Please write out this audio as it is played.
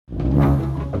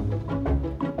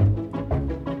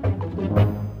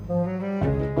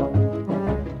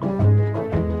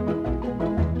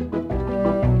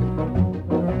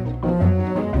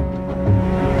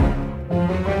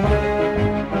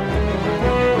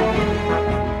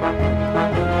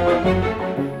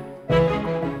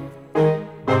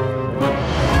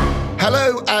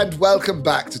And welcome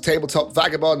back to Tabletop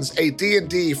Vagabonds, a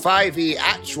D&D 5e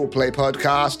actual play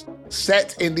podcast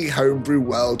set in the homebrew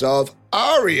world of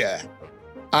Aria.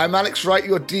 I'm Alex Wright,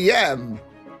 your DM,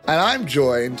 and I'm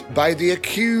joined by the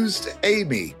accused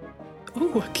Amy.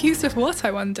 Ooh, accused of what,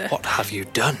 I wonder? What have you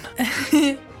done?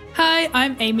 Hi,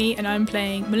 I'm Amy, and I'm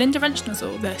playing Melinda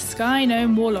Wrenchnozzle, the Sky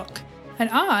Gnome Warlock.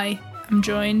 And I am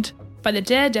joined by the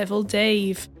daredevil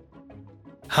Dave.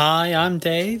 Hi, I'm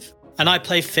Dave. And I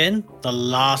play Finn, the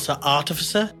Larsa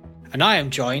Artificer, and I am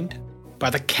joined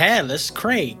by the careless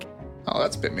Craig. Oh,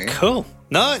 that's a bit mean. Cool.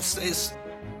 No, it's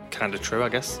kind of true, I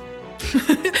guess.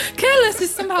 Careless is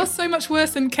somehow so much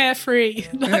worse than carefree.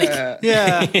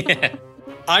 Yeah.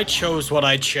 I chose what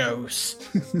I chose.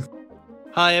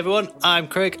 Hi, everyone. I'm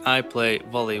Craig. I play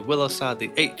Volley Willowside, the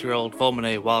 8-year-old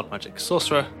Volmane wild magic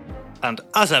sorcerer. And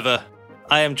as ever,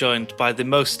 I am joined by the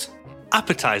most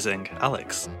appetizing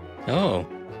Alex. Oh,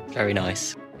 very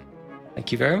nice.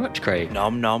 Thank you very much, Craig.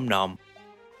 Nom, nom, nom.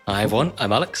 Hi, everyone.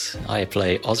 I'm Alex. I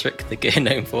play Osric, the Gear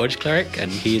Gnome Forge Cleric,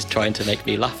 and he's trying to make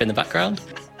me laugh in the background.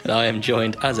 And I am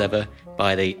joined, as ever,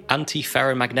 by the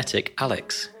anti-ferromagnetic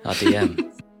Alex, our DM.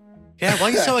 Yeah, why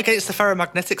are you so against the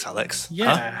ferromagnetics, Alex?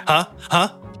 Yeah.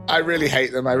 Huh? I really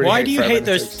hate them. Why do you hate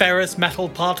those ferrous metal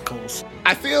particles?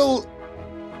 I feel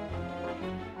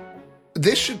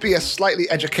this should be a slightly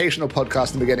educational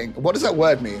podcast in the beginning. What does that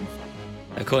word mean?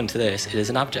 According to this, it is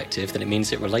an adjective that it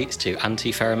means it relates to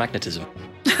anti-ferromagnetism.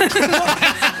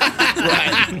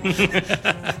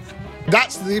 Right.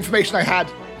 That's the information I had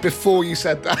before you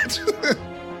said that.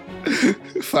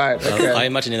 Fine. Okay. I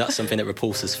imagine that's something that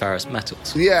repulses ferrous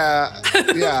metals. Yeah.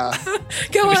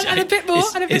 Go on, and a bit more,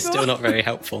 It's still not very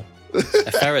helpful.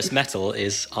 A ferrous metal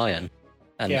is iron,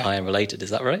 and iron related.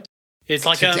 Is that right? It's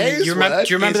like, Today's do you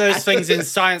remember word those things in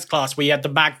science class where you had the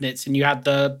magnets and you had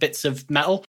the bits of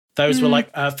metal? Those were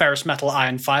like ferrous metal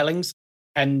iron filings,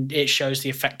 and it shows the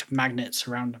effect of magnets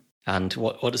around them. And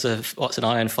what's an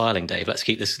iron filing, Dave? Let's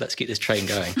keep this train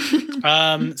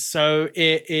going. So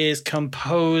it is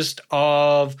composed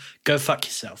of go fuck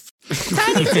yourself.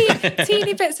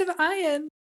 Teeny bits of iron.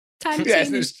 Tiny.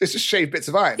 It's just shaved bits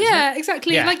of iron. Yeah,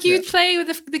 exactly. Yeah. Like you'd play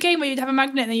with the game where you'd have a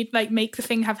magnet and then you'd like make the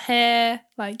thing have hair,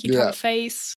 like you'd have a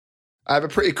face. I have a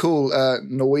pretty cool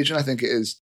Norwegian, I think it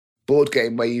is, board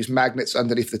game where you use magnets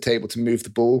underneath the table to move the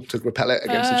ball to repel it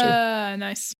against each other.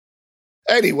 Nice.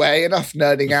 Anyway, enough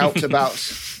nerding out about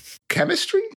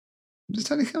chemistry. Is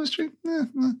it only chemistry?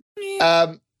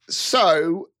 Yeah.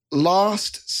 So,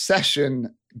 last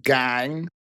session, gang,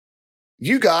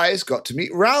 you guys got to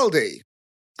meet Raldi,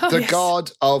 the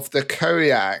god of the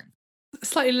Koyang.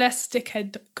 Slightly less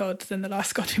dickhead god than the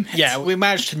last god we met. Yeah, we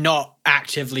managed to not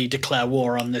actively declare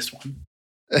war on this one.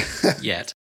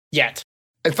 Yet.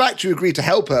 In fact, you agreed to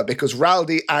help her because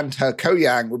Raldi and her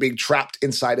Koyang were being trapped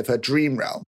inside of her dream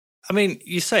realm. I mean,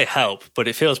 you say help, but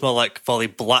it feels more like Volley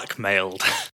blackmailed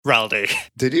Raldi.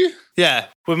 Did you? Yeah,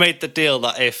 we made the deal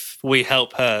that if we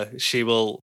help her, she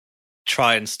will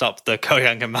try and stop the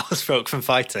Koyang and Mousefolk from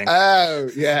fighting. Oh,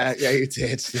 yeah, you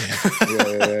did.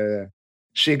 Yeah.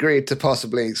 She agreed to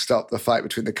possibly stop the fight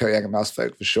between the Koyang and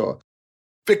Mousefolk for sure.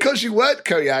 Because you weren't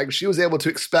Koyang, she was able to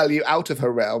expel you out of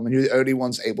her realm and you're the only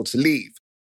ones able to leave.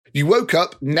 You woke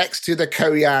up next to the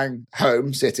Koyang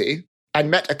home city and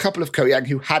met a couple of Koyang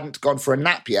who hadn't gone for a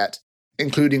nap yet,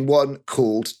 including one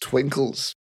called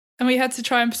Twinkles. And we had to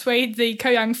try and persuade the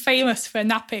Koyang famous for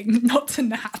napping not to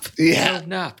nap.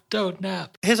 Yeah. Don't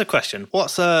nap. Here's a question.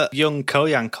 What's a young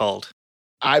Koyang called?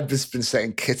 I've just been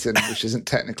saying kitten, which isn't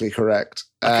technically correct.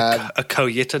 A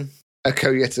Koyitten? A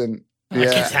Koyitten. Yeah.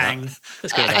 A Katang.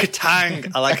 Let's go A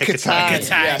Katang. I like a Katang. Katang.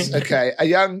 Yes, okay. A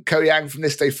young Koyang from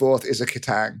this day forth is a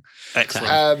Katang.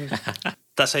 Excellent.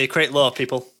 That's how you create law,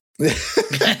 people.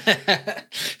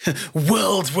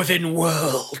 Worlds within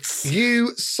worlds.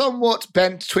 You somewhat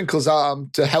bent Twinkle's arm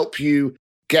to help you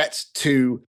get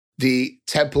to the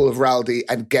Temple of Raldi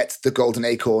and get the golden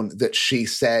acorn that she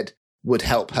said would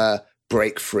help her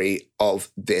break free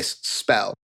of this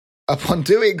spell. Upon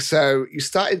doing so, you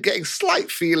started getting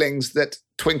slight feelings that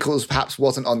Twinkles perhaps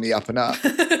wasn't on the up and up.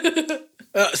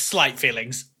 Slight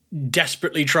feelings.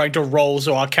 Desperately trying to roll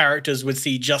so our characters would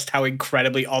see just how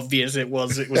incredibly obvious it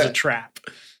was a trap.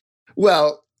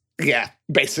 Well, yeah,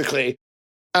 basically.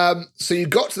 So you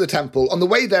got to the temple. On the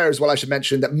way there as well, I should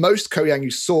mention that most Koyang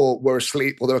you saw were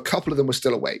asleep, although a couple of them were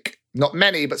still awake. Not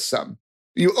many, but some.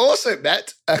 You also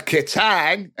met a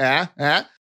Kitang,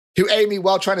 who Amy,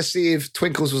 while trying to see if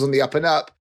Twinkles was on the up and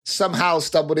up, somehow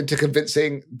stumbled into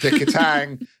convincing the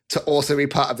Kitang to also be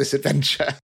part of this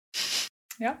adventure.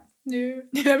 Yeah, new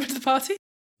member of the party.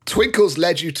 Twinkles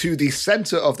led you to the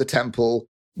center of the temple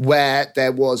where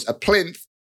there was a plinth,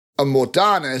 a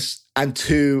Mordanus, and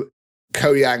 2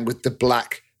 Koyang with the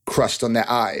black crust on their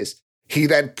eyes. He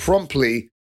then promptly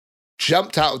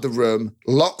jumped out of the room,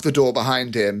 locked the door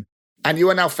behind him, and you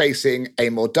are now facing a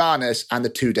Mordanus and the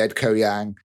 2 dead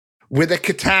Koyang with a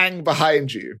Kitang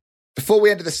behind you. Before we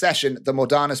ended the session, the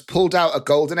Mordanus pulled out a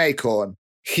golden acorn.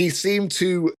 He seemed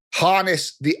to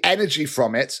harness the energy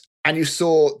from it, and you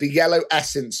saw the yellow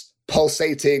essence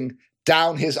pulsating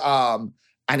down his arm,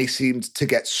 and he seemed to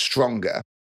get stronger.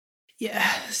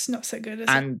 Yeah, it's not so good, is it?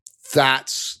 And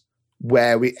that's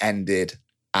where we ended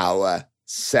our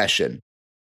session.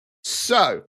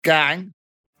 So, gang,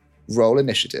 roll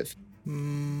initiative.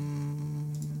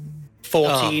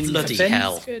 14. bloody for Finn.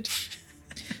 hell. Good.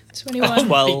 21. Oh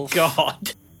Well, my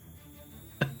god.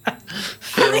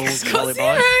 Alex got Molly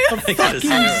 0. boy.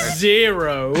 Fucking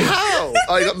 0. How?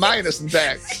 Oh, you got minus and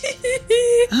Dex.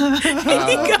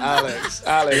 Alex.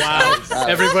 Wow. Alex.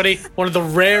 Everybody, one of the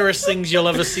rarest things you'll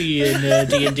ever see in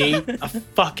D&D, a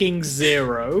fucking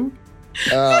 0.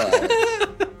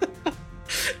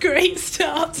 Great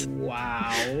start.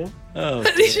 Wow. Oh,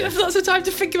 At least you dear. have lots of time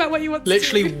to think about what you want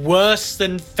Literally to do. worse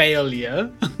than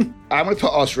failure. I'm going to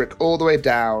put Osric all the way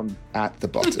down at the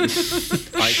bottom. I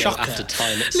go Shocker. after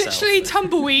time itself. Literally,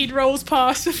 tumbleweed rolls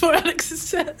past before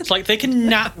Alex's turn. It's like they can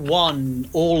nat 1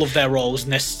 all of their rolls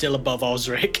and they're still above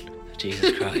Osric.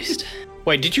 Jesus Christ.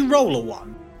 Wait, did you roll a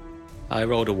 1? I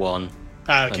rolled a 1.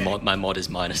 Okay. My mod is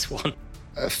 -1.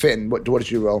 Finn, what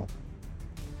did you roll?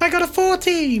 I got a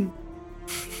 14.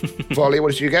 Volley,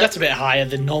 what did you get? That's a bit higher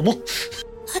than normal.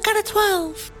 I got a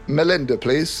 12. Melinda,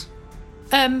 please.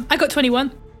 I got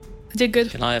 21. I did good.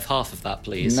 Can I have half of that,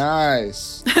 please?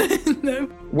 Nice. No.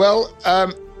 Well,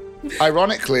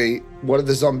 ironically, one of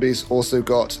the zombies also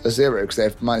got a 0 because they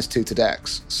have -2 to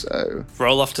Dex. So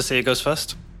Roll off to see who goes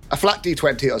first. a flat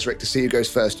D20, Osric, to see who goes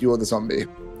first. You're the zombie.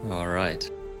 All right.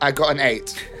 I got an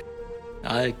 8.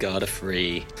 I got a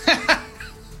 3.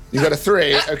 You got a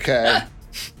 3? Okay.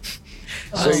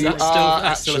 So you are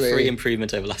That's still a 3 actually,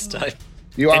 improvement over last time.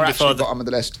 you are In before actually the- bottom of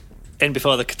the list. In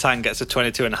before the Kitang gets a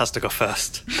 22 and has to go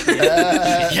first.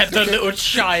 Yeah, the little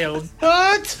child.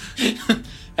 What?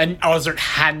 And Osric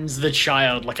hands the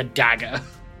child like a dagger.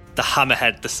 The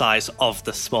hammerhead the size of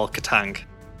the small Kitang.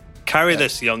 Carry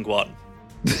this, young one.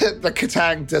 The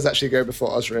Kitang does actually go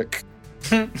before Osric.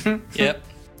 Yep.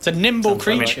 It's a nimble Sounds about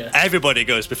right. creature. Everybody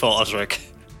goes before Osric.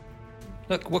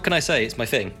 Look, what can I say? It's my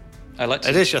thing. I like to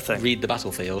It is your thing. read the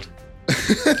battlefield.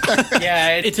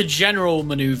 Yeah, it's a general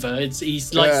maneuver. He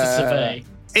likes to survey.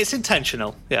 It's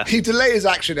intentional, yeah. He delays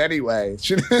action anyway.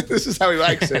 This is how he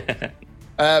likes it.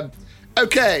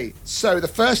 Okay, so the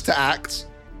first to act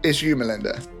is you,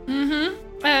 Melinda.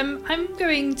 I'm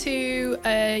going to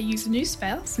use a new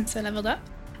spell since I leveled up,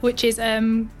 which is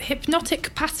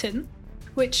Hypnotic Pattern,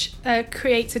 which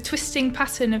creates a twisting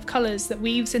pattern of colours that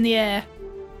weaves in the air.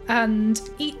 And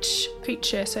each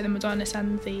creature, so the Mordanus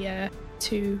and the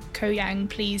 2 Koyang,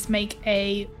 please make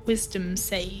a wisdom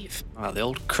save. Ah, the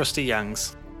old crusty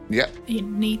yangs. Yep. You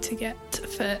need to get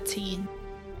 13.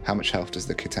 How much health does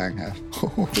the Kitang have?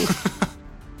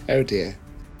 Oh dear.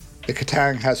 The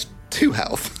Kitang has 2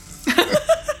 health.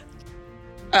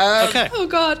 Okay. Oh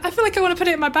god, I feel like I want to put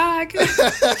it in my bag.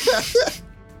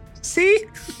 See?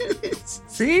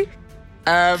 See?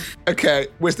 Okay,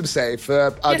 wisdom save.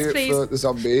 I'll Yes, do it please. for the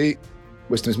zombie.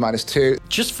 Wisdom is -2.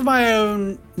 Just for my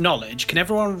own knowledge, can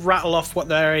everyone rattle off what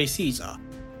their ACs are?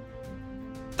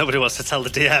 Nobody wants to tell the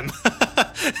DM.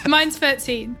 Mine's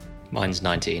 13. Mine's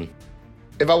 19.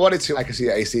 If I wanted to, I could see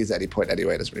the ACs at any point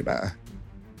anyway. It doesn't really matter.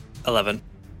 11.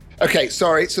 Okay,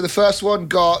 sorry. So the first one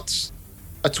got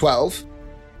a 12.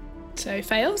 So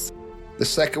fails. The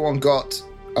second one got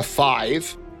a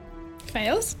 5.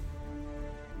 Fails.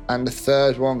 And the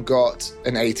third one got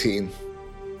an 18.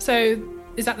 So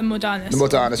is that the Mordanus? The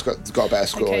Mordanus got a better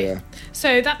score, Okay. yeah.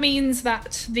 So that means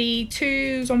that the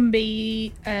 2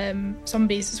 zombies,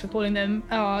 as we're calling them,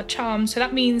 are charmed. So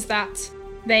that means that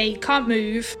they can't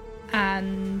move,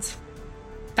 and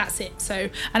that's it. So,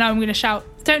 and I'm going to shout,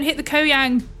 "Don't hit the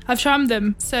Koyang! I've charmed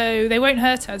them, so they won't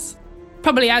hurt us."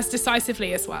 Probably as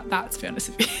decisively as well. That, to be honest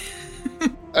with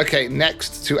you. Okay,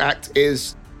 next to act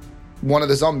is one of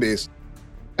the zombies.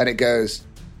 And it goes,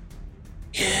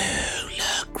 "You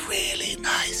look really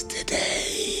nice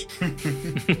today.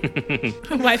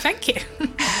 Why, thank you.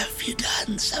 Have you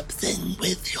done something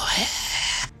with your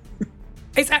hair?"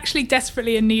 It's actually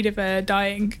desperately in need of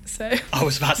dying, so... I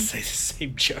was about to say the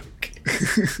same joke.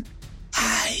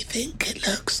 I think it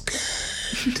looks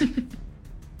good.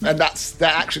 And that's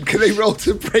their action. Can they roll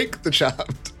to break the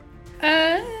charmed?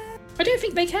 I don't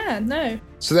think they can, no.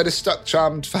 So they're just stuck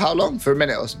charmed for how long? For a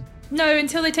minute or something? No,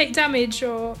 until they take damage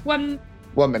or 1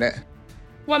 minute.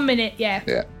 1 minute, yeah.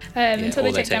 Yeah. Until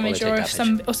they take damage or if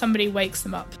somebody wakes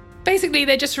them up. Basically,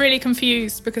 they're just really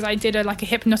confused because I did a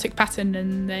hypnotic pattern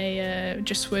and they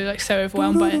just were so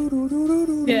overwhelmed by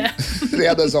it. Yeah. The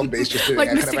other zombies just doing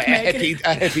a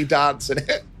hippie dance in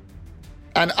it.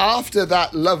 And after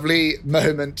that lovely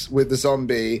moment with the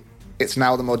zombie, it's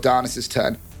now the Mordanis'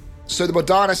 turn. So the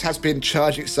Mordanis has been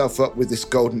charging itself up with this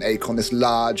golden acorn, this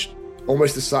large,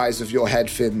 almost the size of your head,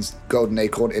 Finn's golden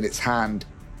acorn in its hand.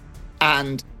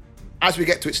 And as we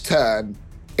get to its turn,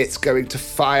 it's going to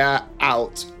fire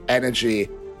out energy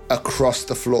across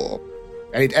the floor.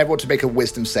 I need everyone to make a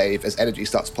wisdom save as energy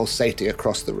starts pulsating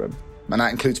across the room. And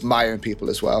that includes my own people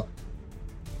as well.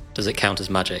 Does it count as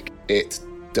magic? It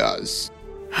does.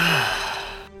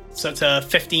 So it's a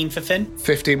 15 for Finn?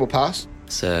 15 will pass.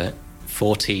 So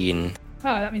 14. Oh,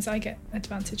 that means I get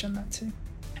advantage on that too.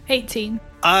 18.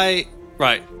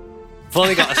 Right.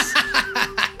 Volley got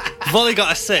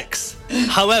a 6.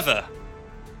 However,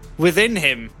 within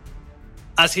him,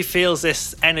 as he feels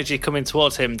this energy coming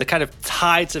towards him, the kind of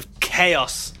tides of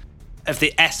chaos of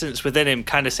the essence within him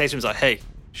kind of say to him, like, hey,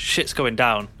 shit's going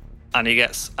down. And he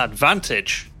gets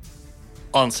advantage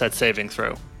on said saving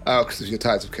throw. Oh, because of your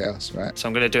tides of chaos, right? So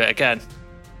I'm going to do it again.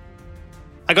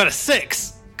 I got a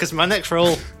 6, because my next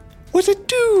roll was a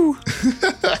 2.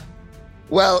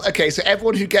 Well, okay, so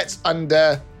everyone who gets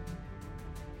under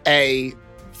a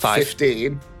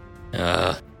 15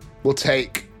 will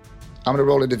take... I'm going to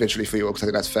roll individually for you all because I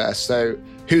think that's fair. So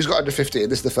who's got under 15?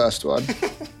 This is the first one.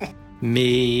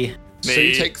 Me. So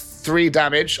you take 3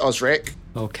 damage, Osric.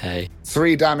 Okay.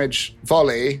 3 damage,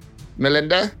 Volley.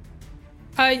 Melinda?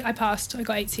 I passed. I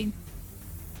got 18.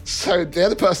 So the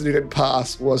other person who didn't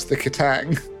pass was the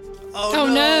Katang. Oh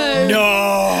no. No!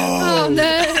 Oh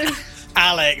no.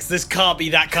 Alex, this can't be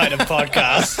that kind of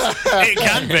podcast. It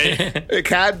can be. It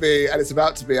can be, and it's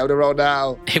about to be. I'm going to roll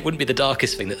now. It wouldn't be the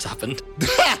darkest thing that's happened.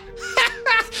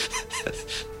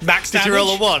 Max Did damage? you roll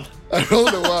a 1? I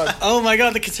rolled a 1. Oh my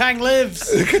god, the Katang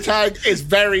lives! The Katang is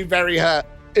very, very hurt.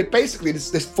 It basically,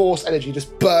 this force energy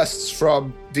just bursts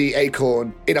from the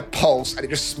acorn in a pulse, and it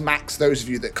just smacks those of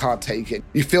you that can't take it.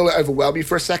 You feel it overwhelm you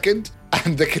for a second,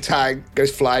 and the Katang goes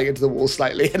flying into the wall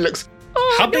slightly and looks...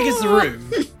 How big is the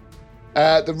room?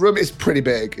 The room is pretty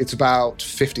big. It's about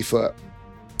 50 foot.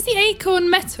 Is the acorn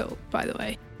metal, by the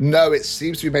way? No, it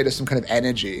seems to be made of some kind of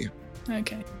energy.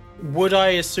 Okay. Would I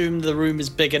assume the room is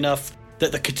big enough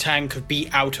that the Katang could be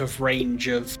out of range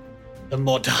of the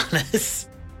Mordanis?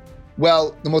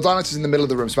 Well, the Mordanis is in the middle of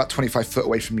the room. It's about 25 foot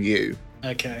away from you.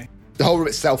 Okay. The whole room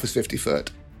itself is 50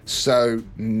 foot. So,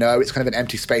 no, it's kind of an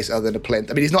empty space other than a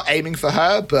plinth. I mean, he's not aiming for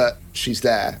her, but she's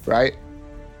there, right?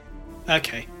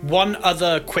 Okay. One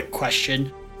other quick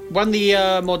question. When the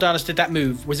Mordanis did that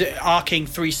move, was it arcing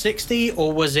 360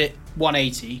 or was it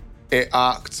 180? It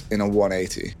arced in a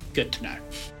 180. Good to know.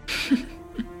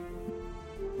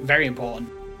 Very important.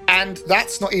 And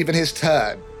that's not even his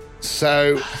turn.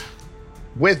 So,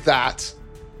 with that,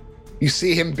 you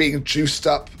see him being juiced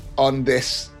up on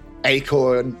this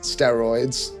acorn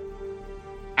steroids.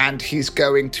 And he's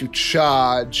going to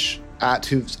charge at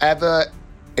who's ever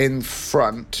in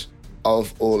front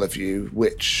of all of you,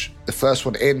 which the first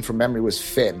one in from memory was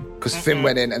Finn, because Finn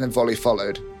went in and then Volley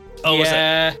followed. Oh,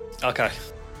 yeah, was it? Okay.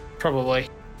 probably.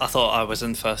 I thought I was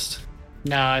in first.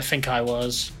 No, I think I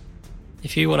was.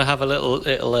 If you want to have a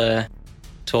little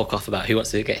talk off about who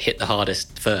wants to get hit the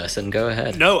hardest first, then go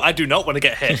ahead. No, I do not want to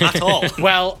get hit at all.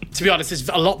 Well, to be honest, it's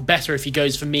a lot better if he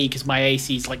goes for me because my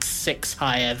AC is like 6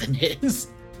 higher than his.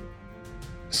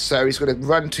 So he's going to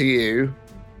run to you,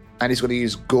 and he's going to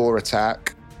use Gore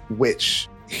attack, which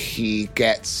he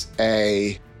gets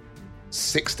a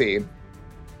 16.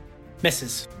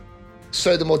 Misses.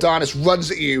 So the Mordanis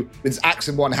runs at you with his axe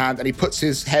in one hand, and he puts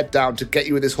his head down to get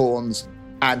you with his horns,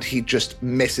 and he just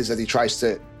misses as he tries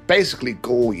to basically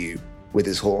gore you with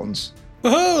his horns.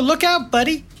 Oh, look out,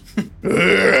 buddy.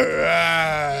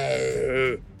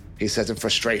 He says in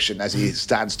frustration as he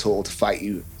stands tall to fight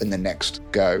you in the next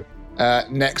go.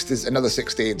 Next is another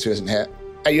 16, so he doesn't hit.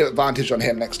 You have advantage on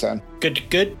him next turn.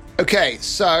 Good. Okay,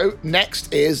 so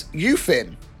next is you,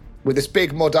 Finn, with this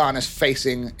big Mordanis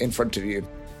facing in front of you.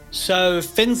 So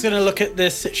Finn's going to look at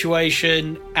this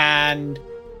situation and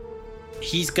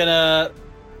he's going to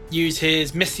use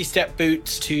his Misty Step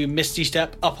boots to Misty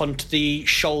Step up onto the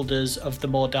shoulders of the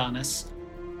Mordanis.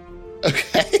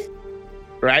 Okay.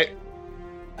 Right.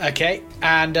 Okay,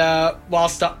 and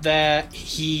whilst up there,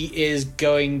 he is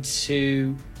going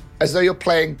to... As though you're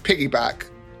playing piggyback,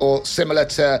 or similar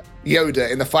to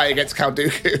Yoda in the fight against Count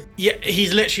Dooku. Yeah,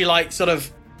 he's literally like sort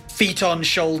of feet on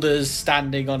shoulders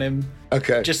standing on him.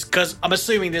 Okay. Just because I'm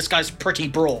assuming this guy's pretty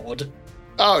broad.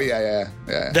 Oh, yeah.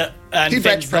 And He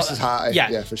bench Finn's presses not- high. Yeah.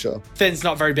 Yeah, for sure. Finn's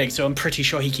not very big, so I'm pretty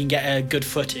sure he can get a good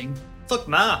footing. Fuck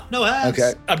ma, no hands.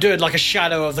 Okay. I'm doing like a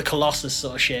Shadow of the Colossus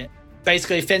sort of shit.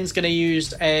 Basically, Finn's going to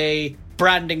use a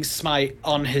branding smite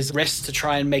on his wrist to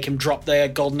try and make him drop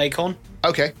the golden acorn.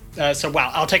 Okay.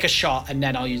 I'll take a shot and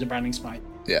then I'll use a branding smite.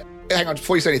 Yeah. Hang on,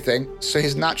 before you say anything, so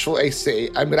his natural AC,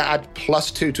 I'm going to add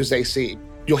 +2 to his AC.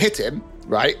 You'll hit him,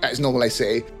 right, at his normal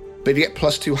AC, but if you get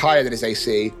 +2 higher than his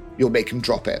AC, you'll make him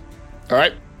drop it. All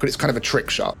right? But it's kind of a trick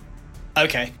shot.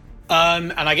 Okay.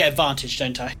 And I get advantage,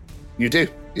 don't I? You do.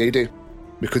 Yeah, you do.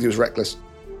 Because he was reckless.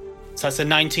 So that's a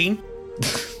 19.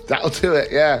 That'll do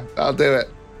it, yeah. That'll do it.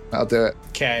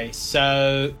 Okay,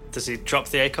 so Does he drop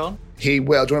the acorn? He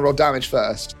will. Do you want to roll damage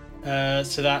first?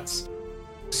 so that's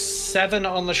 7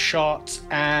 on the shot,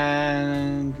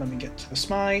 and let me get to the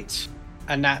smite,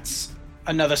 and that's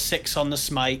another 6 on the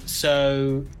smite,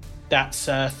 so that's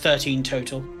 13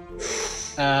 total.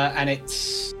 And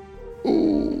it's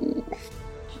Ooh.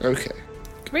 Okay.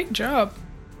 Great job.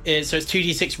 so it's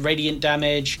 2d6 radiant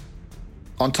damage.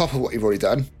 On top of what you've already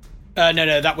done,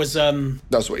 No, that was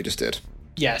that's what you just did.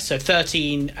 yeah, so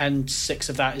 13 and 6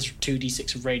 of that is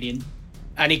 2d6 of radiant,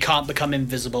 and he can't become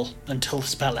invisible until the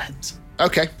spell ends.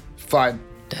 Okay, fine.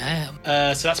 Damn.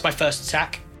 So that's my first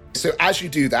attack. So as you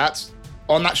do that,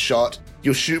 on that shot,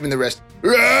 you'll shoot him in the wrist.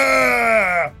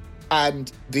 Roar!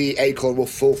 And the acorn will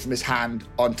fall from his hand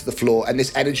onto the floor. And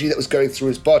this energy that was going through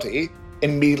his body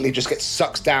immediately just gets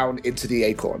sucked down into the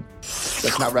acorn.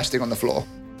 That's now resting on the floor.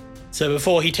 So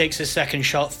before he takes his second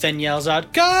shot, Finn yells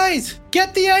out, "Guys,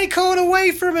 get the acorn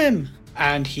away from him!"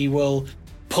 And he will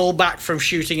pull back from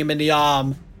shooting him in the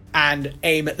arm and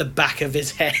aim at the back of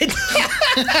his head.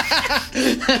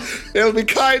 It'll be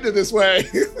kinder this way.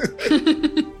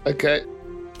 Okay.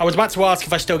 I was about to ask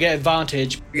if I still get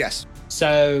advantage. Yes.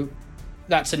 So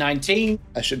that's a 19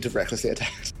 I shouldn't have recklessly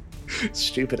attacked.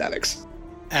 Stupid Alex.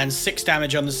 and 6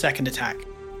 damage on the second attack.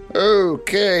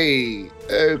 Okay.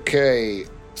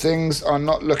 Things are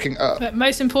not looking up. But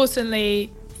most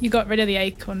importantly, you got rid of the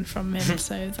acorn from him,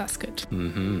 so that's good.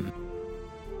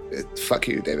 Fuck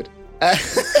you, David.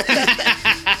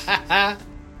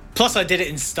 Plus, I did it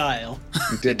in style.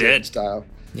 You did did. in style.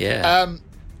 Yeah.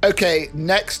 Okay,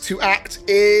 next to act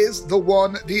is the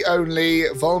one, the only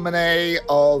Volmane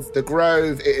of the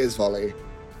Grove. It is Volley.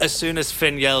 As soon as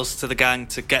Finn yells to the gang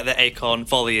to get the acorn,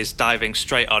 Volley is diving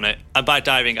straight on it. And by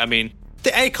diving, I mean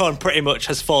the acorn pretty much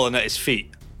has fallen at his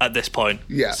feet at this point.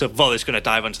 Yeah. So Volley's going to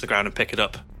dive onto the ground and pick it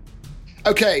up.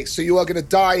 Okay, so you are going to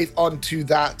dive onto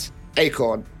that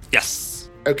acorn. Yes.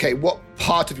 Okay, what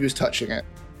part of you is touching it?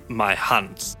 My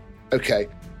hands. Okay,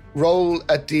 roll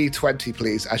a d20,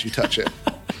 please, as you touch it.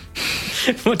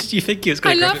 What did you think he was I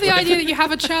going to love the idea that you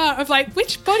have a chart of like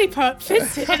which body part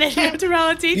fits it, and then you have to roll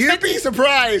a d20. You'd be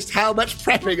surprised how much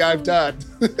prepping I've done.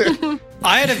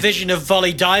 I had a vision of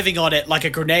Volley diving on it like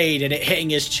a grenade and it hitting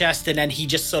his chest, and then he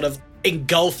just sort of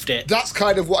engulfed it. That's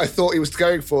kind of what I thought he was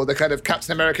going for, the kind of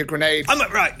Captain America grenade.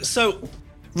 Right, so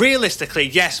realistically,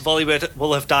 yes, Volley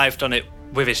will have dived on it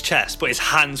with his chest, but his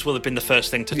hands will have been the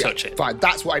first thing to touch it. Fine,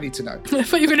 that's what I need to know. I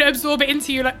thought you were going to absorb it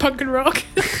into you like punk and rock.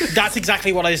 That's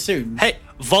exactly what I assumed. Hey,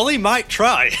 Volley might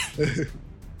try.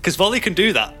 Because Volley can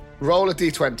do that. Roll a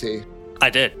d20. I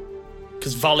did.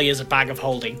 Because Volley is a bag of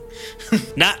holding.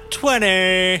 Nat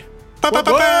 20.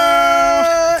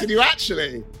 Did you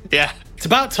actually? Yeah, It's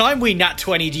about time we nat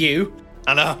 20'd you.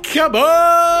 I know. Come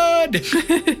on!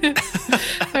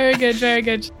 Very good, very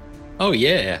good. Oh,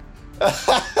 yeah.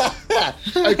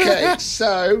 Okay,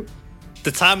 so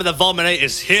The time of the Volmane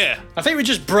is here. I think we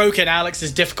just broken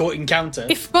Alex's difficult encounter.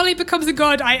 If Volley becomes a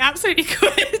god, I absolutely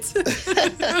quit.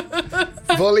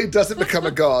 Volley doesn't become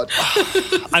a god.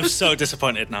 I'm so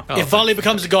disappointed now. If Volley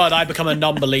becomes a god, I become a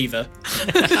non-believer.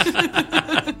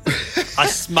 I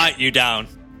smite you down.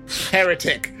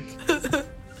 Heretic.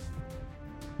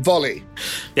 Volley.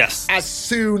 Yes. As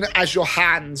soon as your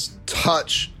hands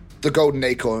touch the golden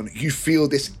acorn, you feel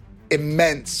this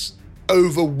immense,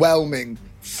 overwhelming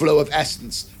flow of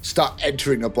essence start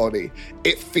entering your body.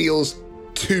 It feels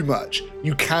too much.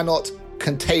 You cannot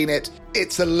contain it.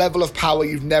 It's a level of power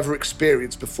you've never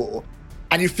experienced before.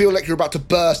 And you feel like you're about to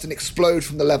burst and explode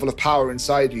from the level of power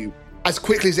inside you. As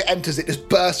quickly as it enters, it just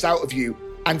bursts out of you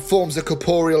and forms a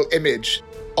corporeal image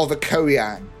of a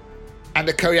Koyang. And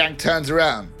the Koyang turns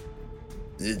around.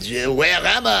 Where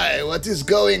am I? What is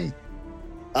going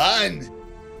on?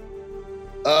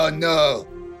 Oh no.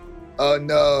 Oh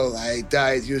no, I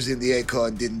died using the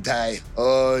acorn, didn't I?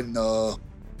 Oh no.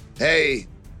 Hey,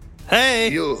 Hey!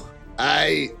 you.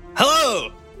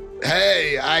 Hello!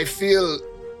 Hey, I feel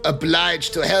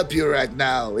obliged to help you right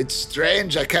now. It's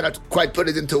strange, I cannot quite put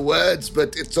it into words,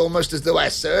 but it's almost as though I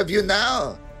serve you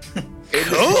now. In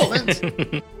this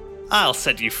moment. I'll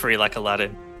set you free like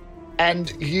Aladdin.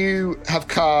 And you have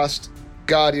cast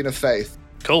Guardian of Faith.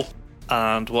 Cool.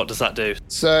 And what does that do?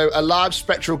 So a large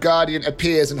spectral guardian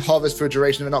appears and hovers for a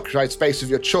duration of an occupied space of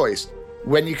your choice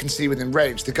when you can see within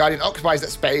range. The guardian occupies that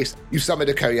space, you summon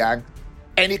a Koyang.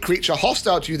 Any creature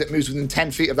hostile to you that moves within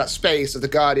 10 feet of that space of the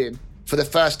guardian for the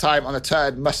first time on a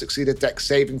turn must succeed a dex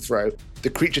saving throw. The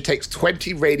creature takes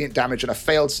 20 radiant damage on a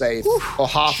failed save, or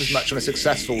half as much on a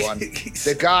successful one.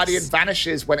 The guardian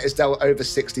vanishes when it is dealt over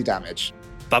 60 damage.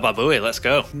 Baba Booey, let's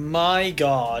go. My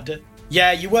God.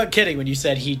 Yeah, you weren't kidding when you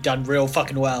said he'd done real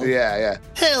fucking well. Yeah.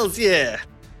 Hells yeah.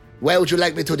 Where would you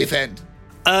like me to defend?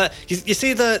 You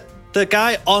see the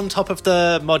guy on top of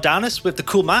the Mordanus with the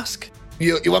cool mask?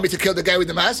 You want me to kill the guy with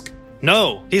the mask?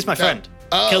 No, he's my friend.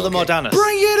 Oh, Kill the okay. Mordanus.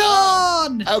 Bring it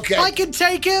on! Okay. I can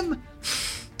take him!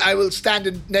 I will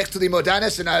stand next to the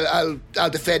Mordanus and I'll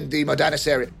defend the Mordanus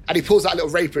area. And he pulls out a little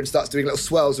rapier and starts doing little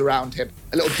swirls around him,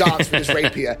 a little dance with his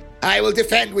rapier. I will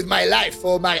defend with my life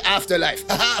or my afterlife.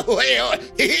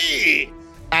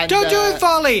 And, Don't do it,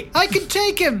 Volley! I can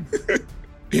take him!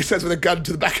 he says with a gun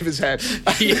to the back of his head.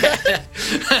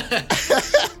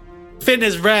 Finn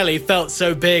has rarely felt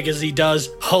so big as he does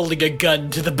holding a gun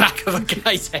to the back of a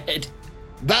guy's head.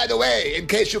 By the way, in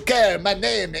case you care, my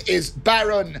name is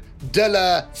Baron de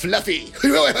la Fluffy.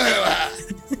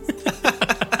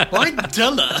 Why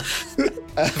Dulla?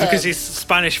 Because he's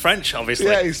Spanish-French, obviously.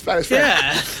 Yeah, he's Spanish. Friend.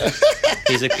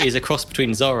 Yeah. He's a cross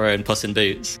between Zorro and Puss in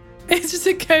Boots. It's just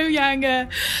a Koyang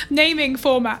naming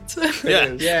format.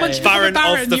 Yeah. Yeah. Once you become a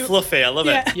Baron of the you- Fluffy, I love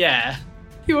it. Yeah. Yeah.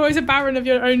 You're always a baron of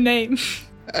your own name.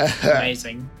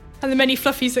 Amazing. And the many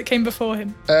fluffies that came before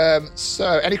him.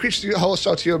 So any creatures you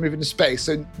hostile to you are moving into space.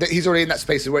 So he's already in that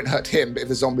space, it won't hurt him, but if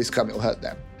the zombies come, it'll hurt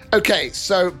them. Okay,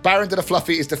 so Baron de la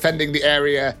Fluffy is defending the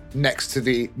area next to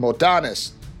the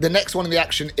Mordanus. The next one in the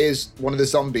action is one of the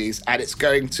zombies, and it's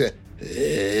going to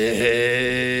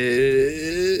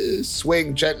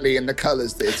swing gently in the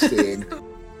colours that it's seeing.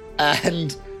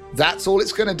 And that's all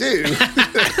it's going to do.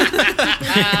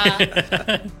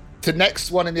 The next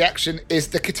one in the action is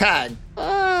the Katang.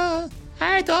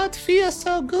 I don't feel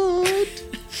so good.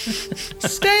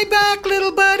 Stay back,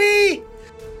 little buddy!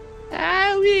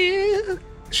 I will.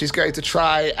 She's going to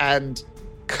try and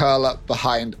curl up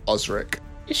behind Osric.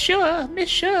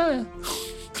 Monsieur.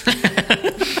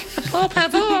 Oh,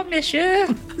 pardon, monsieur.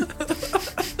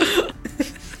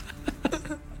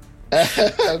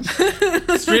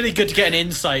 It's really good to get an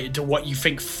insight into what you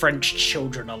think French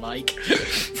children are like.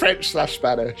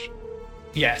 French/Spanish.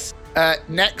 Yes.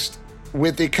 Next,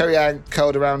 with the Koyang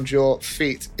curled around your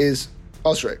feet, is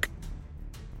Osric.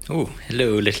 Oh,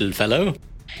 hello, little fellow.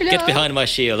 Get behind my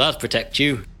shield, I'll protect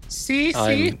you. See.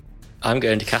 I'm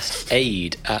going to cast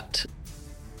Aid at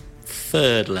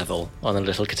 3rd level on the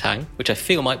little Katang, which I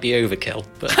feel might be overkill,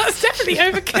 but That's definitely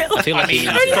overkill. I feel like he,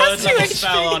 Only has Third 2 level HP.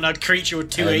 spell on a creature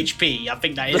with 2 HP. I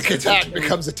think that The is. Katang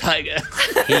becomes a tiger.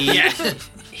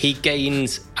 he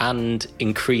gains and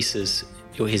increases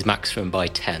his maximum by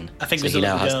 10. I think so there's he a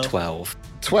now little has girl. 12.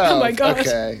 12. Oh my god.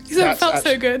 Okay. These haven't felt so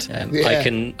actually- good. Yeah.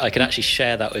 I can actually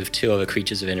share that with 2 other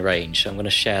creatures within range. So I'm going to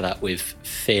share that with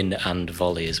Finn and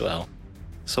Volley as well.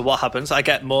 So what happens? I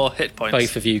get more hit points.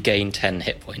 Both of you gain 10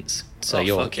 hit points. So Oh,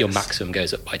 your fuck yes. maximum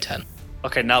goes up by 10.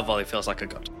 Okay, now Volley feels like a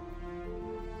god.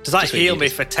 Does that Just what heal you me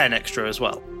use. for 10 extra as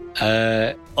well?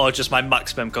 Uh, Or just my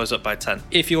maximum goes up by 10?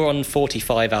 if you're on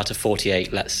 45 out of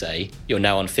 48, let's say, you're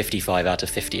now on 55 out of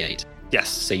 58. Yes.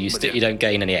 So you with you don't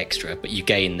gain any extra, but you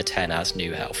gain the 10 as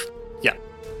new health. Yeah.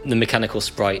 The mechanical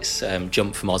sprites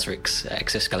jump from Osric's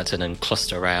exoskeleton and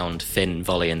cluster around Finn,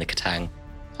 Volley, and the Katang.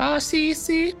 Ah, si.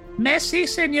 Merci,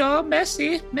 senor.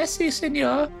 Merci,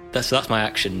 senor. That's my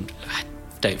action. I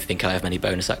don't think I have many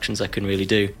bonus actions I can really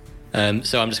do.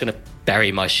 So I'm just going to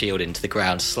bury my shield into the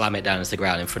ground, slam it down into the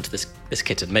ground in front of this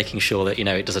kitten, making sure that,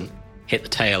 it doesn't hit the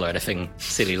tail or anything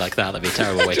silly like that. That'd be a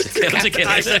terrible way to kill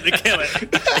I it. said to kill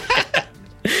it.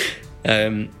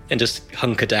 And just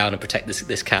hunker down and protect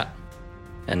this cat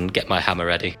and get my hammer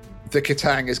ready. The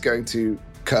Katang is going to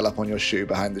curl up on your shoe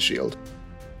behind the shield.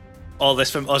 All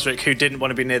this from Osric, who didn't want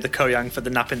to be near the Koyang for the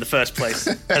nap in the first place,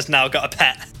 has now got a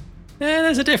pet.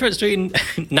 There's a difference between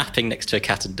napping next to a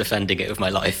cat and defending it with my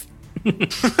life.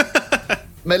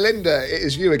 Melinda, it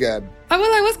is you again. Oh,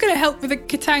 well, I was going to help with the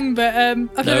Katang, but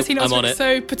I've never seen I'm on Osric it.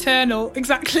 so paternal.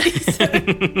 Exactly. So,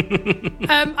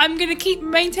 I'm going to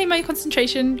maintain my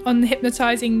concentration on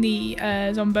hypnotising the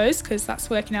zombos, because that's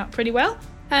working out pretty well.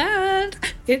 And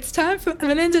it's time for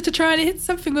Melinda to try and hit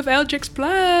something with Eldritch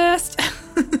Blast.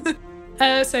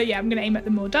 So yeah, I'm going to aim at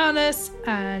the Mordanus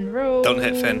and roll. Don't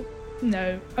hit Finn.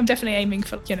 No, I'm definitely aiming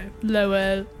for,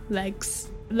 lower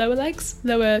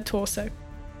torso.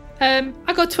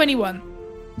 I got 21.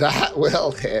 That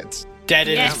will hit. Dead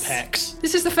in Yes. his pecs.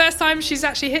 This is the first time she's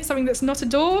actually hit something that's not a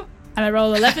door, and I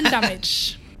roll 11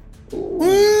 damage.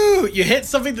 Woo! You hit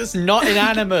something that's not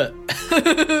inanimate.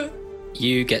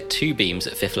 You get 2 beams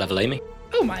at 5th level, Amy.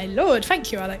 Oh my lord,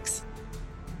 thank you, Alex.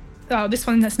 Oh, this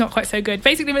one that's not quite so good.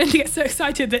 Basically, Melinda gets so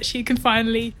excited that she can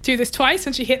finally do this twice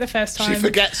when she hit the first time. She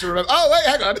forgets to remember. Oh, wait,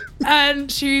 hang on. And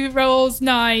she rolls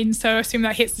 9, so I assume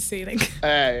that hits the ceiling.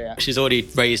 Yeah. She's already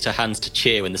raised her hands to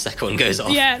cheer when the second one goes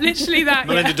off. Yeah, literally that.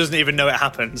 Melinda Yeah. doesn't even know it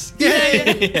happens. Oh,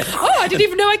 I didn't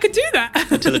even know I could do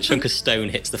that. Until a chunk of stone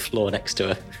hits the floor next to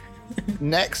her.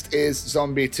 Next is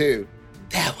Zombie 2.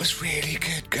 That was really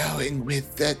good going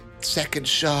with the second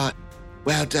shot.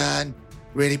 Well done.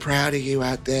 Really proud of you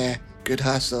out there. Good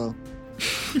hustle.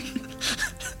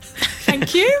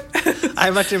 Thank you. I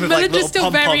imagine him with like Melinda's little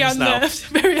still very pom-poms now. unnerved.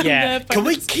 Very Yeah. unnerved. by Can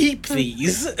we this. keep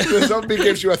these? The zombie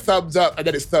gives you a thumbs up and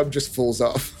then its thumb just falls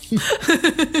off.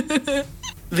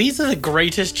 These are the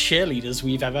greatest cheerleaders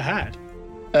we've ever had.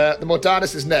 The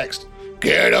Mordanus is next.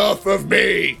 Get off of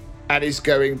me! And he's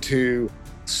going to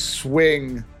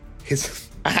swing his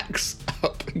axe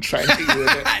up and try and hit you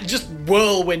with it. Just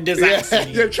whirlwind his axe. Yeah,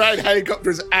 he'll try and helicopter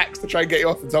his axe to try and get you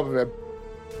off the top of him.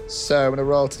 So I'm going to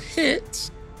roll to hit.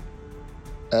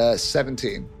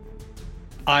 17.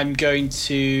 I'm going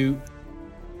to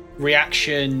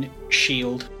reaction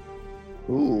shield.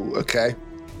 Ooh, okay.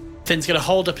 Finn's going to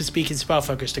hold up his beacon spell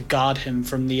focus to guard him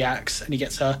from the axe, and he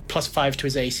gets a +5 to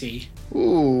his AC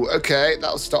Ooh, okay.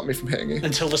 That'll stop me from hitting you.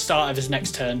 until the start of his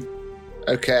next turn.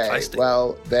 Okay, Feisty.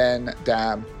 well then,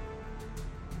 damn.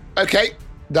 Okay,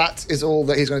 that is all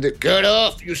that he's going to do. Get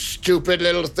off, you stupid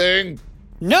little thing.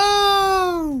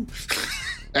 No!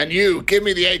 And you, give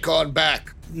me the acorn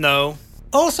back. No.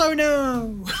 Also,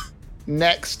 no!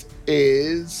 Next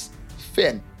is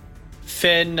Finn.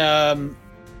 Finn,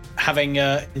 having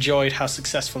enjoyed how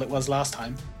successful it was last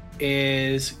time,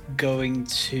 is going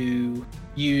to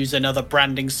use another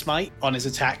branding smite on his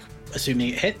attack, assuming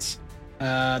it hits.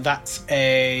 That's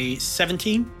a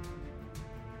 17.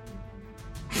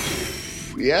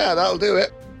 Yeah, that'll do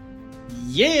it.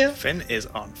 Yeah. Finn is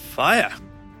on fire.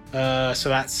 So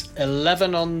that's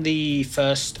 11 on the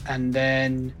first, and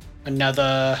then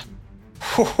another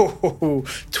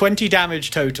 20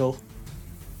 damage total.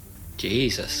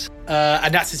 Jesus.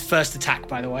 And that's his first attack,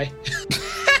 by the way.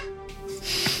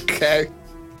 Okay.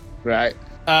 Right.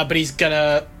 But he's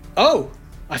gonna... Oh!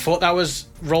 I thought that was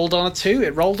rolled on a 2.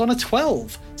 It rolled on a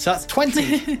 12. So that's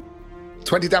 20.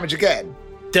 20 damage again.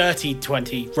 Dirty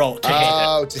 20 roll to hit.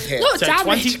 Oh, to hit. Not So damage,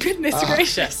 20 goodness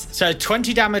gracious. So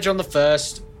 20 damage on the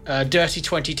first, dirty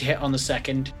 20 to hit on the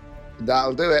second.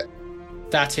 That'll do it.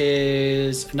 That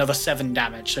is another 7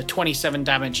 damage. So 27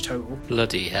 damage total.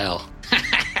 Bloody hell.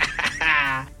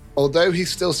 Although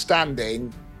he's still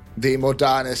standing, the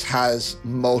Mordanus has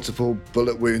multiple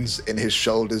bullet wounds in his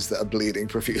shoulders that are bleeding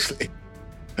profusely.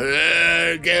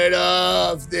 Get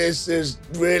off! This is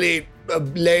really a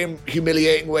lame,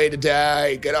 humiliating way to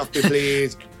die. Get off me,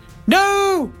 please.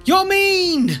 No! You're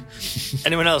mean!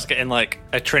 Anyone else getting like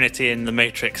a Trinity in the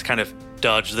Matrix kind of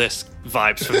dodge this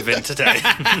vibes from Vin today?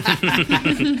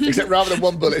 Except rather than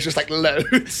one bullet, it's just like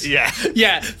loads. Yeah.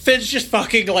 Yeah, Finn's just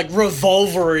fucking like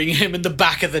revolvering him in the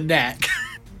back of the neck.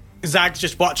 Zag's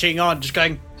just watching on, just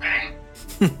going...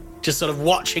 just sort of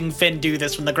watching Finn do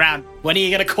this from the ground. When are you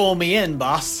going to call me in,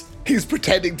 boss? He's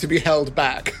pretending to be held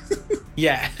back.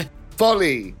 Yeah.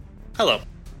 Folly, Hello.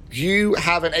 you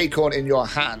have an acorn in your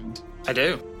hand. I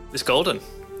do. It's golden.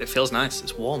 It feels nice.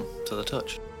 It's warm to the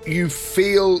touch. You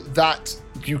feel that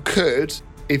you could,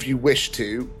 if you wish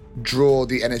to, draw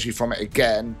the energy from it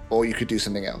again, or you could do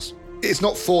something else. It's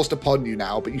not forced upon you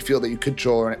now, but you feel that you could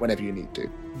draw on it whenever you need to.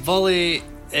 Volley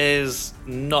is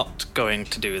not going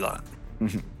to do that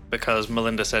because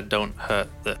Melinda said don't hurt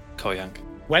the Koyang.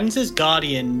 When's his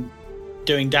guardian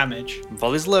doing damage?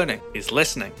 Volley's learning. He's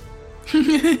listening.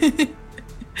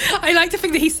 I like to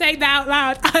think that he's saying that out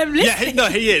loud. I'm listening. Yeah, no,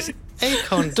 he is.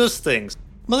 Acorn does things.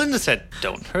 Melinda said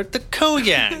don't hurt the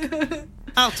Koyang.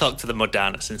 I'll talk to the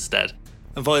Mordanus instead.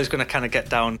 And Volley's going to kind of get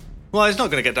down. Well, he's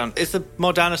not going to get down. Is the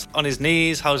Mordanus on his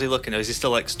knees? How's he looking? Is he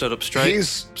still like stood up straight?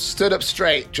 He's stood up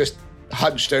straight, just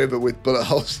hunched over with bullet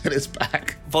holes in his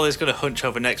back. Volley's going to hunch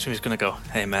over next to him. He's going to go,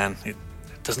 hey man, it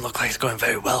doesn't look like it's going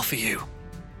very well for you.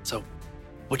 So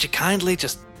would you kindly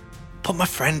just put my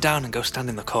friend down and go stand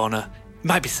in the corner? It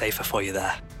might be safer for you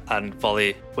there. And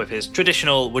Volley, with his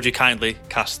traditional would you kindly,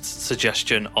 casts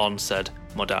suggestion on said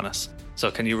Mordanus.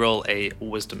 So can you roll a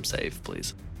wisdom save,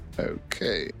 please?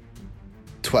 Okay.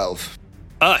 12.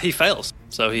 He fails.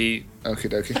 So he Okie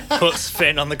dokie. puts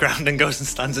Finn on the ground and goes and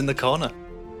stands in the corner.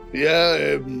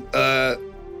 Yeah,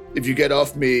 if you get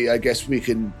off me, I guess we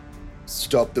can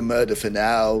stop the murder for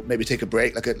now. Maybe take a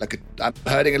break, I'm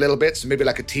hurting a little bit, so maybe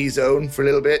like a T-zone for a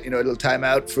little bit, a little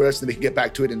timeout for us, then we can get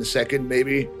back to it in a second,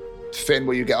 maybe. Finn,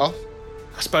 will you get off?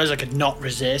 I suppose I could not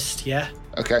resist, yeah.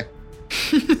 Okay.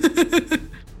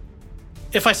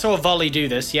 If I saw Volley do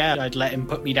this, yeah, I'd let him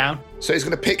put me down. So he's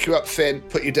going to pick you up, Finn,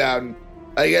 put you down.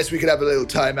 I guess we could have a little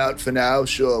timeout for now.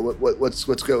 Sure. What's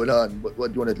going on? What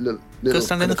do you want a little Go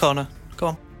stand in the corner. Go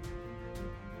on.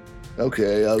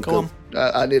 Okay, I'll Go on.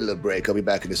 I need a little break. I'll be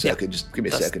back in a second. Yeah, Just give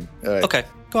me a second. All right. Okay,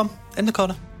 go on. In the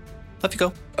corner. Off you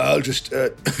go. I'll just.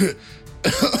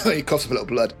 He coughs up a little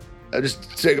blood. I'll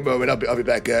just take a moment. I'll be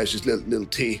back, guys. Just a little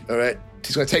tea. All right.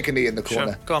 He's going to take a knee in the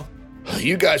corner. Sure, go on.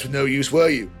 You guys were no use, were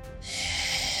you?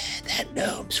 That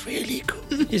gnome's really cool.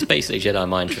 It's basically Jedi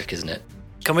mind trick, isn't it?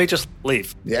 Can we just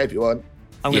leave? Yeah, if you want.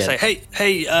 I'm going to Yeah. say,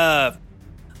 hey,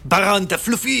 Baron de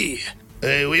Fluffy.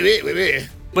 Oui.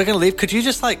 We're going to leave. Could you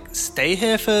just, stay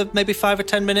here for maybe 5 or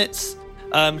 10 minutes?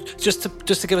 Just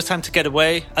to give us time to get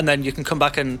away, and then you can come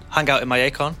back and hang out in my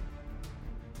Acorn?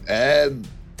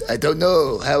 I don't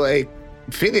know how I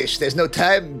finish. There's no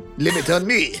time limit on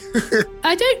me.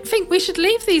 I don't think we should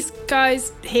leave these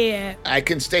guys here. I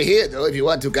can stay here, though, if you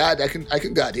want to guard. I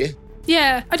can guard here.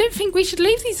 Yeah, I don't think we should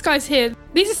leave these guys here.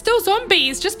 These are still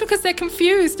zombies. Just because they're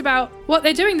confused about what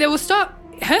they're doing, they will start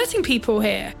hurting people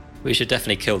here. We should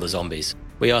definitely kill the zombies.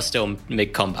 We are still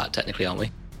mid-combat, technically, aren't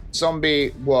we?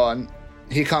 Zombie 1,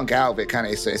 he can't get out of it, can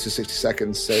he? So it's for 60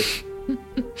 seconds, so...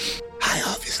 I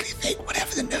obviously think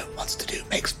whatever the gnome wants to do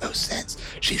makes most sense.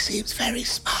 She seems very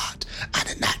smart and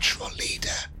a natural leader.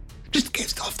 Just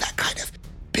gives off that kind of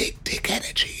big dick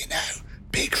energy,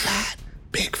 Big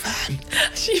fan.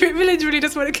 She really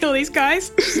does want to kill these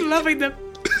guys. She's loving them.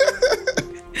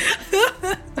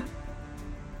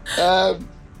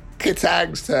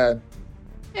 Kitang's turn.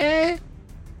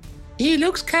 He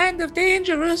looks kind of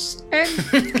dangerous, and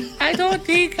I don't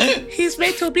think he's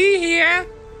meant to be here.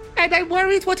 And I'm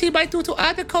worried what he might do to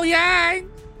other Koyang.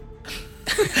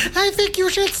 I think you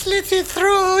should slit his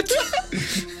throat.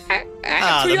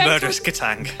 The murderous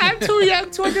Katang. I'm too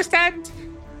young to understand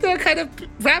the kind of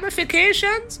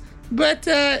ramifications, but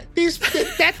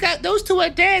those two are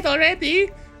dead already,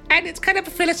 and it's kind of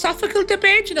a philosophical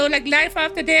debate, like life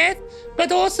after death.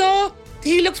 But also,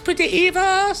 he looks pretty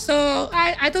evil, so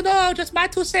I don't know, just my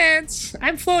 2 cents.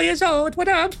 I'm 4 years old. What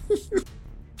up?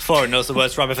 4 knows the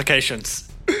words ramifications.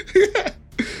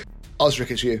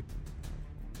 Osric, it's you.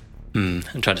 I'm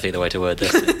trying to think of the way to word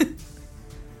this.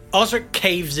 Osric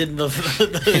caves in the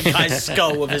guy's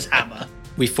skull with his hammer.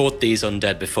 We fought these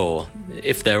undead before.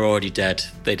 If they're already dead,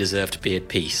 they deserve to be at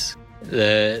peace.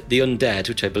 The undead,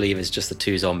 which I believe is just the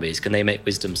 2 zombies, can they make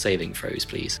wisdom saving throws,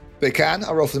 please? They can.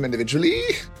 I'll roll for them individually.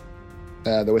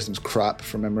 The wisdom's crap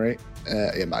from memory.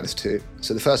 -2.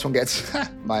 So the first one gets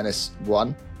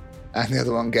 -1, and the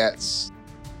other one gets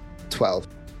 12.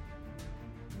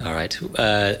 All right.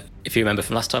 If you remember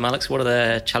from last time, Alex, what are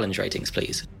their challenge ratings,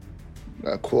 please?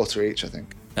 A quarter each, I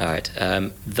think. All right.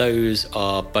 Those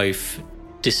are both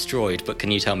destroyed, but can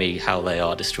you tell me how they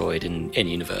are destroyed in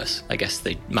universe? I guess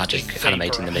the magic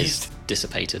animating them is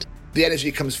dissipated. The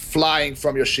energy comes flying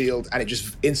from your shield, and it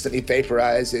just instantly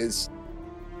vaporizes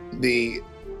the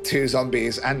 2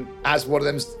 zombies. And as one of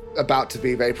them's about to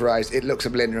be vaporized, it looks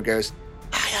at Melinda and goes,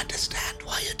 I understand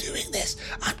why you're doing this.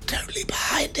 I'm totally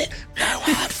behind it. No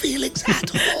hard feelings at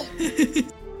all.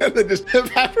 And then just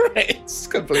evaporates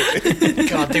completely.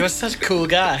 God, they were such cool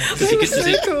guys. Does he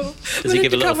Cool. Does he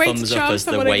give a little thumbs up as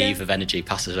the wave of energy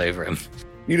passes over him?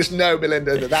 You just know,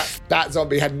 Melinda, that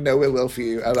zombie had no ill will for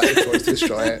you. I like the choice to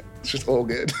destroy it. It's just all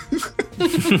good.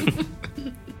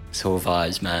 It's all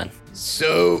vibes, man.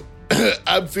 So,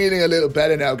 I'm feeling a little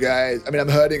better now, guys. I mean, I'm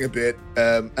hurting a bit,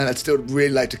 and I'd still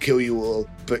really like to kill you all,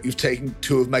 but you've taken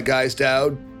 2 of my guys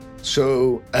down.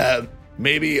 So,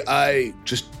 maybe I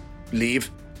just leave,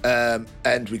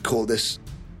 and we call this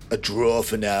a draw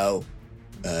for now.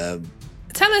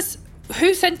 Tell us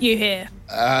who sent you here.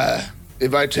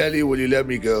 If I tell you, will you let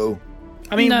me go?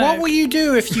 I mean, No. what will you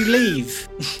do if you leave?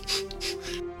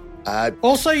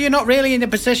 Also, you're not really in a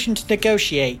position to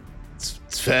negotiate.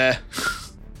 It's fair.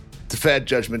 It's a fair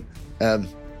judgment.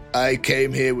 I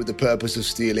came here with the purpose of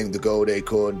stealing the gold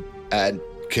acorn and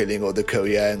killing all the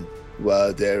Koyang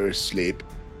while they're asleep.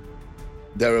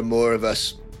 There are more of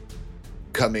us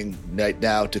coming right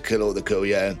now to kill all the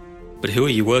Koyang. But who are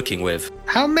you working with?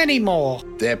 How many more?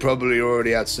 They're probably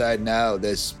already outside now.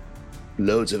 There's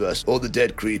loads of us. All the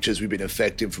dead creatures we've been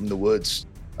affecting from the woods.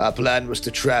 Our plan was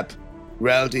to trap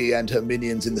Rowdy and her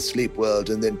minions in the sleep world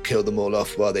and then kill them all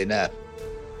off while they nap.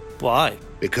 Why?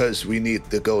 Because we need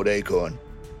the gold acorn.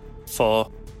 For?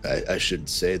 I shouldn't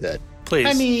say that. Please.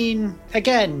 I mean,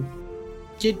 again,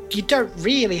 you don't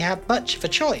really have much of a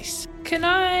choice. Can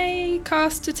I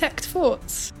cast Detect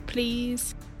Thoughts,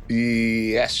 please?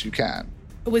 Yes, you can.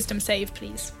 A wisdom save,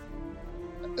 please.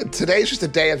 Today's just a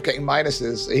day of getting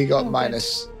minuses. He got good.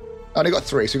 minus... Only got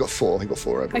 3, so he got 4. He got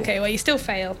 4 overall. Okay, well, you still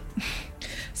fail.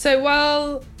 So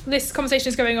while this conversation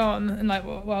is going on, and like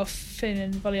while Finn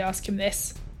and Volley ask him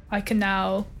this, I can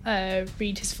now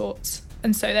read his thoughts.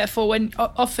 And so therefore,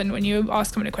 often when you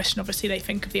ask someone a question, obviously they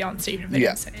think of the answer, even if they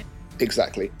don't say it.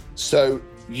 Exactly. So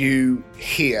you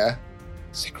hear...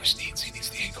 Sigrus needs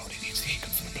the acorn. He needs the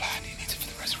acorn for the plan. He needs it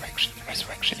for the resurrection. The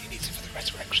resurrection. He needs it for the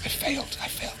resurrection. I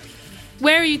failed.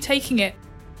 Where are you taking it?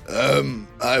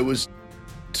 I was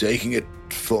taking it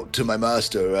to my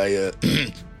master.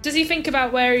 Does he think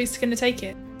about where he's going to take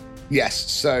it?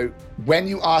 Yes. So when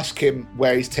you ask him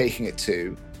where he's taking it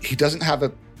to, he doesn't have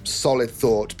a solid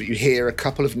thought, but you hear a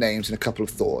couple of names and a couple of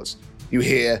thoughts. You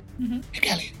hear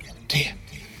Hegelian, Tyr,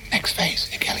 next phase,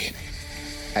 Hegelian,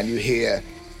 and you hear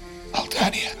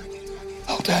Aldernia.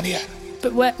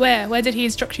 But where did he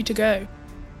instruct you to go?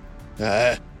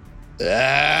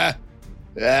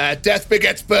 Death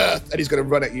begets birth, and he's going to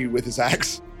run at you with his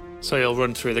axe. So he'll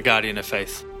run through the Guardian of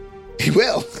Faith. He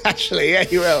will, actually. Yeah,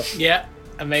 he will. Yeah,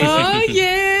 amazing. Oh,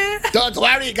 yeah. Don't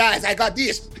worry, guys. I got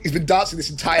this. He's been dancing this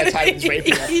entire time. He's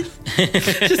raping her.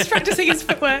 Just practicing his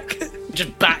footwork.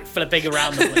 Just backflipping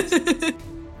around the place.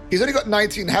 He's only got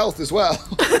 19 health as well.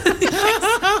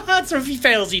 So if he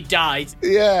fails, he dies.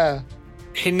 Yeah.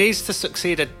 He needs to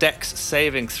succeed a Dex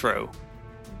saving throw.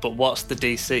 But what's the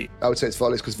DC? I would say it's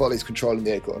Volley's, because Volley's controlling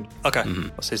the acorn. Okay.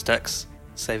 What's his Dex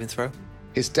saving throw?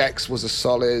 His dex was a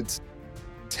solid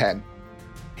 10.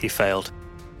 He failed.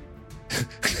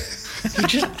 He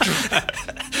just...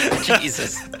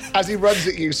 Jesus. As he runs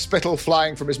at you, spittle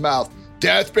flying from his mouth.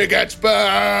 Death begets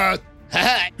birth!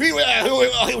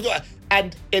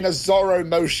 And in a Zorro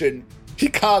motion, he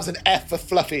carves an F for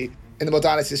Fluffy in the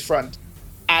Mordanis' front.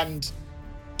 And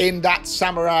in that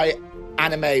samurai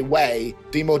anime way,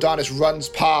 the Mordanis runs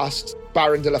past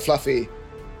Baron de la Fluffy,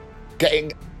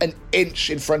 getting an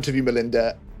inch in front of you,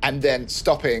 Melinda, and then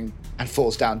stopping and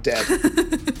falls down dead.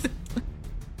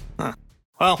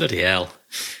 Well, Bloody hell.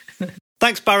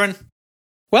 thanks, Baron.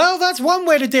 Well, that's one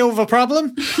way to deal with a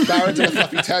problem. Baron de la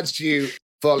Fluffy turns to you,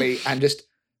 Volley, and just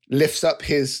lifts up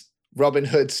his Robin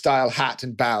Hood-style hat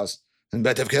and bows.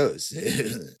 But of course.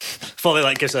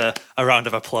 Volley gives a round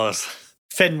of applause.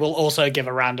 Finn will also give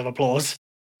a round of applause.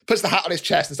 Puts the hat on his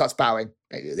chest and starts bowing.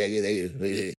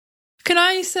 Can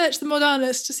I search the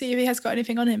Mordanis to see if he has got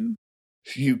anything on him?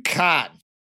 You can.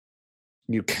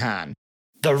 You can.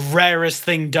 The rarest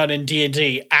thing done in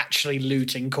D&D, actually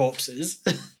looting corpses.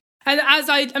 And as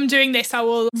I am doing this, I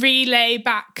will relay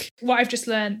back what I've just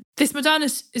learned. This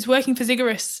Mordanis is working for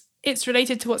Ziggurat. It's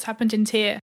related to what's happened in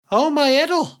Tyr. Oh, my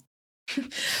idol.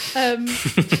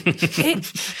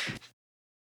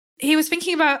 He was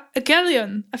thinking about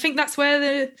Agelion. I think that's where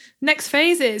the next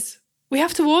phase is. We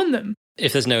have to warn them.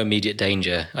 If there's no immediate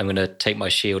danger, I'm going to take my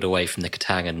shield away from the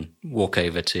Katang and walk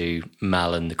over to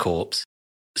Mal and the corpse.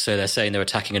 So they're saying they're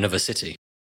attacking another city.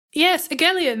 Yes,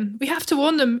 Agelion. We have to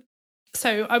warn them.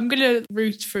 So I'm going to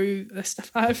root through the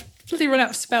stuff. I've bloody run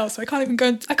out of spells, so I can't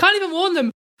even warn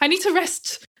them. I need to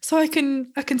rest so I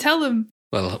can tell them.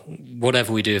 Well,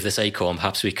 whatever we do with this acorn,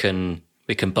 perhaps we can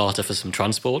barter for some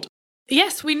transport.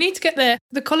 Yes, we need to get there.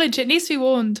 The college, it needs to be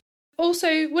warned.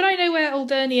 Also, would I know where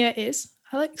Aldernia is,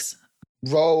 Alex?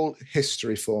 Roll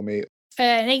history for me.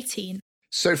 An 18.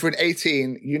 So for an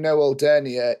 18, you know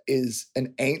Aldernia is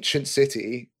an ancient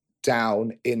city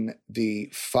down in the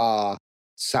far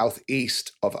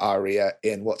southeast of Aria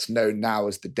in what's known now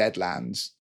as the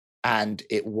Deadlands. And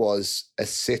it was a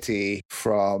city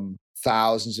from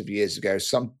thousands of years ago,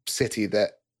 some city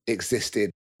that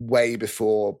existed way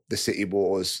before the city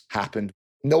wars happened.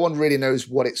 No one really knows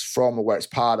what it's from or where it's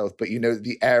part of, but you know that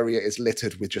the area is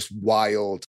littered with just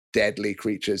wild, deadly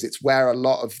creatures. It's where a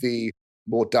lot of the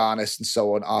Mordanis and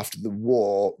so on after the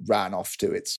war ran off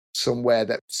to. It's somewhere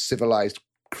that civilized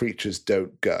creatures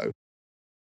don't go.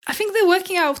 I think they're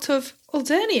working out of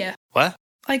Aldernia. Where?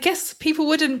 I guess people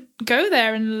wouldn't go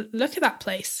there and look at that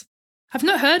place. I've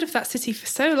not heard of that city for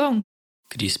so long.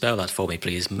 Could you spell that for me,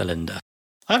 please, Melinda?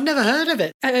 I've never heard of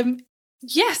it.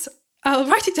 Yes, I'll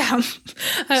write it down.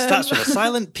 Starts with a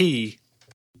silent P.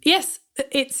 Yes,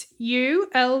 it's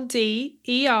ULDERNIA.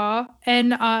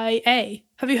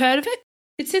 Have you heard of it?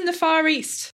 It's in the Far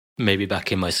East. Maybe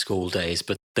back in my school days,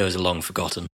 but those are long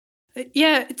forgotten.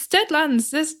 Yeah, it's dead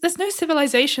lands. There's no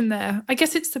civilization there. I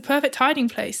guess it's the perfect hiding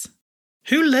place.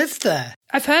 Who lived there?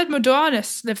 I've heard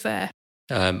Modornis live there.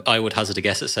 I would hazard a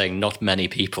guess at saying not many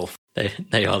people.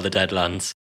 They are the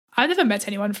Deadlands. I never met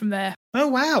anyone from there. Oh,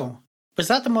 wow. Was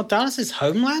that the Mordanis'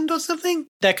 homeland or something?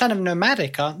 They're kind of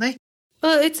nomadic, aren't they?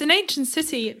 Well, it's an ancient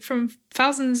city from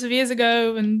thousands of years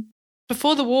ago and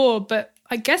before the war, but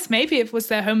I guess maybe it was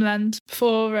their homeland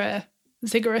before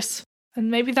Ziggurat.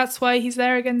 And maybe that's why he's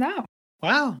there again now.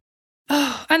 Wow.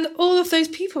 Oh, and all of those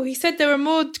people. He said there were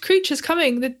more creatures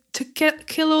coming to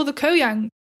kill all the Koyang.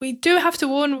 We do have to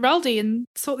warn Raldi and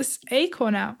sort this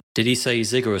acorn out. Did he say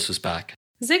Ziggurat was back?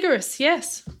 Ziggurat,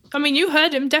 yes. I mean, you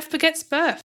heard him. Death begets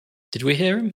birth. Did we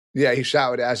hear him? Yeah, he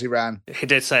shouted it as he ran. He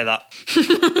did say that.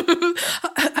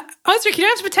 Osric, you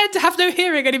don't have to pretend to have no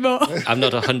hearing anymore. I'm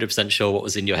not 100% sure what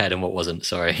was in your head and what wasn't,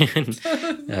 sorry.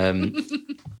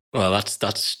 Well,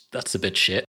 that's a bit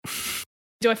shit.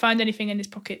 Do I find anything in his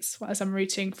pockets as I'm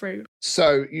rooting through?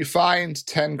 So you find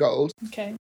 10 gold.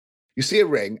 Okay. You see a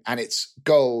ring, and it's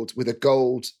gold with a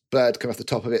gold bird coming off the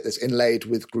top of it that's inlaid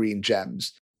with green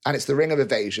gems. And it's the Ring of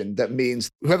Evasion. That means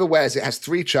whoever wears it has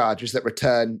 3 charges that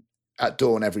return at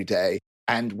dawn every day.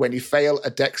 And when you fail a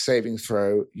dex saving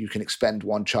throw, you can expend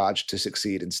 1 charge to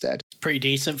succeed instead. Pretty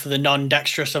decent for the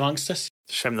non-dexterous amongst us.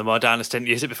 Shame the Mordanis didn't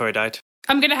use it before he died.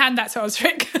 I'm going to hand that to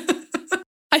Osric.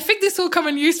 I think this will come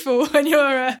in useful when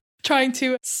you're trying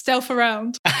to stealth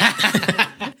around.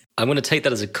 I'm going to take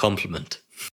that as a compliment.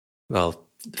 Well,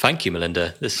 thank you,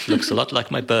 Melinda. This looks a lot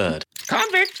like my bird.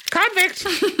 Convict! Convict!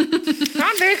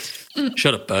 Convict!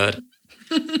 Shut up, bird.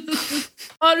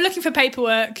 I'm looking for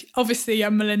paperwork. Obviously,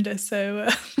 I'm Melinda, so...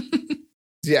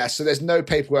 Yeah, so there's no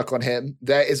paperwork on him.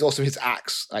 There is also his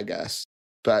axe, I guess.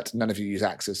 But none of you use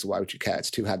axes, so why would you care? It's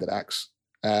a 2-handed axe.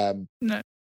 No.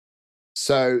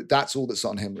 So that's all that's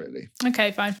on him, really.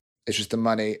 Okay, fine. It's just the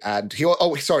money. And you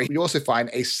also find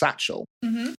a satchel.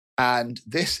 Mm-hmm. And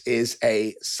this is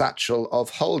a satchel of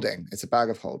holding. It's a bag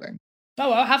of holding.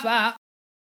 Oh, I'll have that.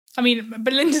 I mean,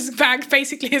 Belinda's bag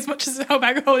basically as much as the whole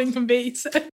bag of holding can be, so...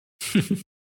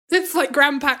 It's like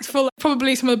gram-packed full.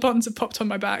 Probably some of the buttons have popped on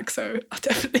my bag, so I'll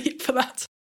definitely eat for that.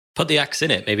 Put the axe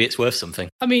in it. Maybe it's worth something.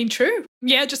 I mean, true.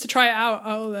 Yeah, just to try it out,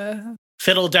 I'll...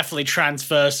 Phil will definitely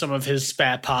transfer some of his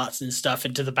spare parts and stuff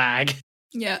into the bag.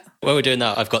 Yeah. While we're doing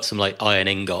that, I've got some iron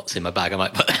ingots in my bag. I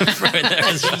might put them throw in there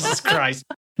as well. Jesus Christ.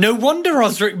 No wonder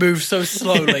Osric moves so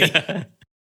slowly.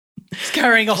 He's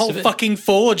carrying a whole fucking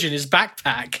forge in his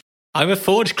backpack. I'm a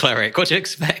forge cleric. What do you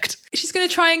expect? She's going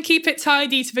to try and keep it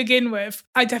tidy to begin with.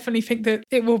 I definitely think that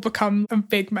it will become a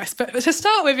big mess. But to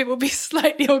start with, it will be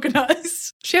slightly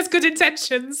organised. She has good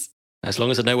intentions. As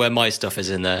long as I know where my stuff is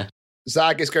in there.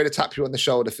 Zag is going to tap you on the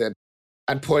shoulder, Finn,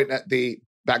 and point at the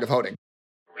bag of holding.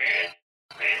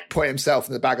 Point himself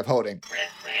in the bag of holding.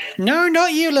 No,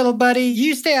 not you, little buddy.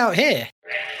 You stay out here.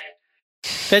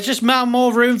 There's just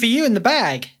more room for you in the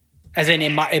bag. As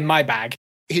in my bag.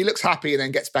 He looks happy and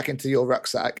then gets back into your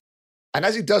rucksack. And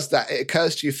as he does that, it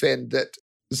occurs to you, Finn, that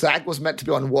Zag was meant to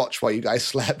be on watch while you guys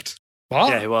slept. What?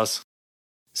 Yeah, he was.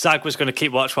 Zag was going to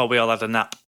keep watch while we all had a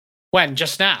nap. When?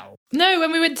 Just now? No,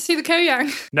 when we went to see the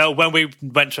Koyang. No, when we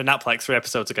went to a nap like 3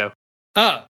 episodes ago.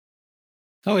 Oh.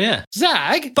 Oh, yeah.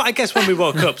 Zag? But I guess when we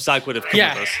woke up, Zag would have come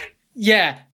with us.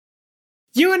 Yeah.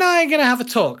 You and I are going to have a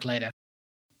talk later.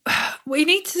 We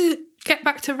need to get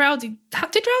back to Rowdy. Did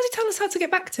Rowdy tell us how to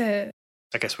get back to her?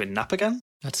 I guess we nap again?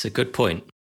 That's a good point.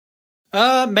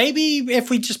 Maybe if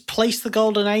we just place the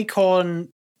golden acorn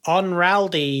on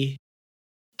Raldi,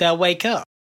 they'll wake up.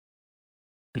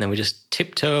 And then we just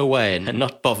tiptoe away and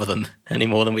not bother them any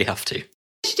more than we have to.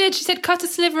 She did. She said cut a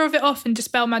sliver of it off and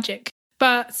dispel magic.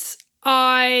 But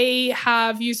I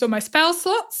have used all my spell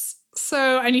slots,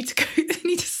 so I need to go.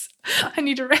 I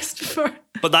need a rest before.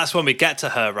 But that's when we get to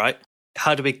her, right?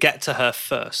 How do we get to her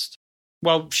first?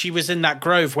 Well, she was in that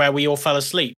grove where we all fell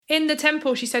asleep. In the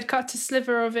temple, she said cut a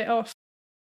sliver of it off.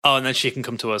 Oh, and then she can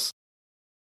come to us.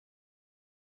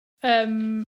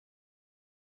 And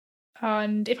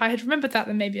if I had remembered that,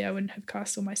 then maybe I wouldn't have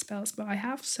cast all my spells, but I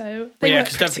have, so... Yeah,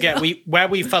 because don't forget, where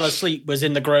we fell asleep was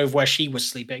in the grove where she was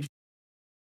sleeping.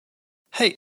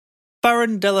 Hey,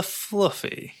 Baron Della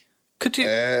Fluffy, could you...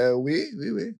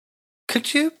 Oui.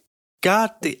 Could you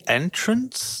guard the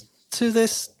entrance to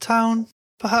this town,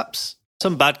 perhaps?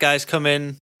 Some bad guys come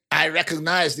in, I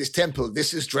recognize this temple.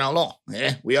 This is Dralon.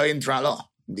 We are in Dralon,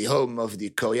 the home of the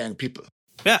Koyang people.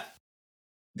 Yeah.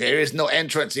 There is no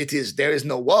entrance. There is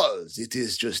no walls. It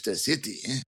is just a city.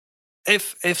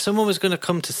 If someone was going to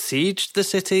come to siege the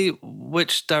city,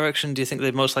 which direction do you think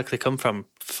they'd most likely come from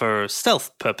for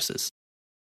stealth purposes?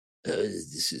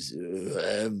 This is.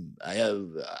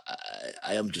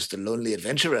 I am just a lonely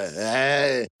adventurer.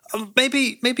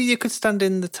 Maybe you could stand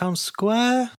in the town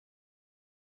square.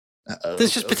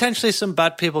 There's just potentially some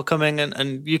bad people coming,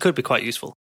 and you could be quite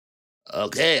useful.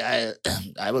 Okay,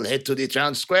 I will head to the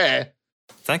town square.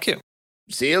 Thank you.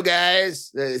 See you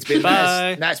guys. It's been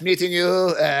Bye. nice meeting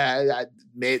you.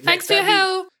 Thanks for your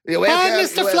help. You're welcome. Bye,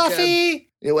 Mr. You're welcome. Fluffy.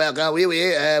 You're welcome. Oui.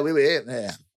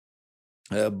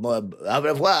 Au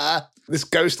revoir. This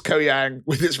ghost Koyang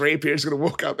with its rapier is going to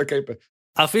walk out the caper.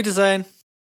 Auf Wiedersehen.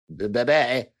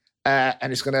 Bye-bye.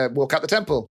 And it's going to walk out the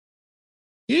temple.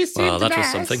 Well, that was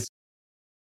something.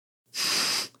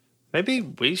 Maybe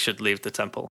we should leave the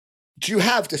temple. Do you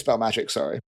have Dispel Magic?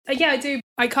 Sorry. Yeah, I do.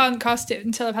 I can't cast it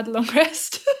until I've had a long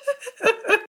rest.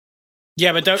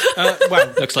 Yeah, but don't.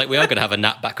 Well, Looks like we are going to have a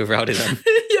nap back with Rowdy then.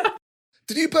 Yeah.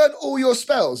 Did you burn all your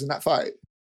spells in that fight?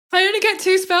 I only get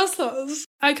 2 spell slots.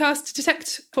 I cast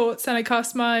Detect Ports and I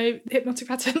cast my Hypnotic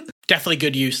Pattern. definitely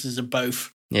good uses of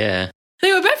both. Yeah.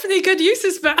 They were definitely good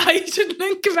uses, but I didn't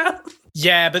think about.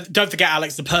 Yeah, but don't forget,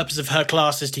 Alex, the purpose of her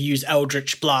class is to use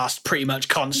Eldritch Blast pretty much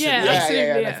constantly. Yeah, Yeah,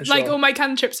 absolutely. no, for Like sure. all my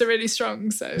cantrips are really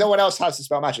strong, so. No one else has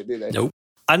Dispel Magic, do they? Nope.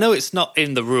 I know it's not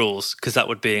in the rules because that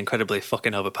would be incredibly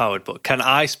fucking overpowered, but can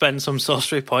I spend some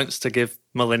sorcery points to give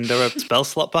Melinda a spell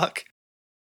slot back?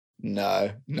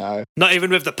 No. Not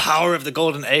even with the power of the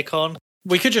golden acorn?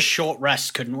 We could just short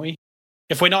rest, couldn't we?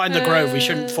 If we're not in the grove, we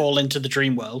shouldn't fall into the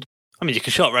dream world. I mean, you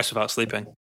can short rest without sleeping.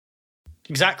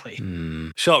 Exactly.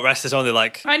 Short rest is only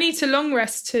like... I need to long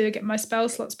rest to get my spell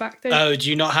slots back, though. Oh, do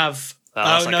you not have...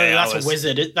 that's Oh, like no, 8 that's hours. a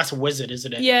wizard. That's a wizard,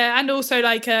 isn't it? Yeah, and also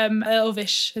like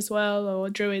Elvish as well, or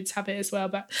Druids have it as well,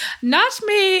 but not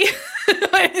me.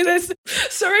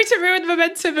 Sorry to ruin the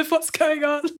momentum of what's going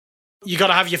on. You got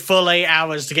to have your full 8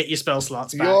 hours to get your spell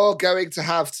slots back. You're going to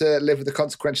have to live with the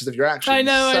consequences of your actions. I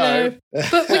know.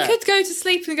 But we could go to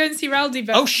sleep and go and see Rowdy.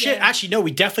 But Oh shit! yeah. Actually, no, we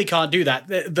definitely can't do that.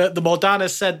 The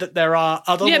Mordanas said that there are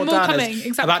other Yeah, more Mordanas coming,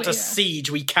 exactly, about to yeah.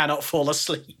 siege. We cannot fall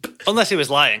asleep. Unless he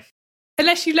was lying.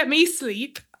 Unless you let me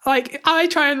sleep, like I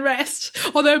try and rest.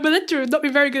 Although Melinda would not be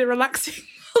very good at relaxing.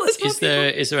 Is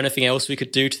there anything else we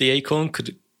could do to the acorn?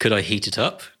 Could I heat it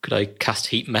up? Could I cast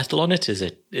heat metal on it? Is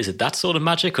it that sort of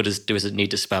magic, or does it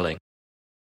need dispelling?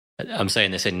 I'm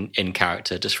saying this in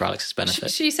character, just for Alex's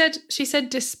benefit. She said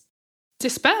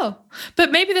dispel,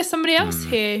 but maybe there's somebody else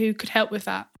here who could help with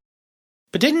that.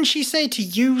 But didn't she say to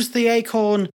use the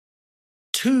acorn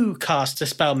to cast a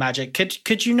spell magic?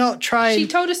 Could you not try? She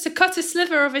told us to cut a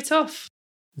sliver of it off.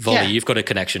 Volley, Yeah. you've got a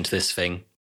connection to this thing.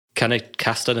 Can I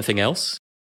cast anything else?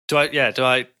 Do I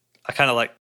kind of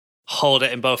like hold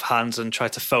it in both hands and try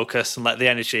to focus and let the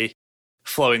energy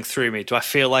flowing through me? Do I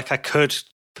feel like I could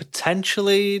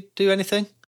potentially do anything?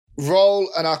 Roll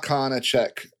an Arcana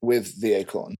check with the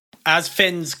acorn. As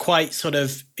Finn's quite sort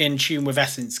of in tune with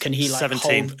essence, can he like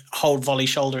 17. hold Volley's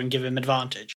shoulder and give him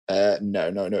advantage? No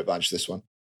advantage to this one.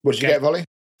 What did you Okay. get, Volley?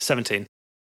 17.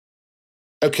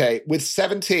 Okay, with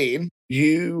 17,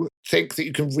 you think that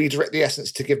you can redirect the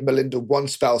essence to give Melinda 1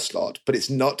 spell slot, but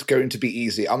it's not going to be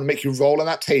easy. I'm going to make you roll on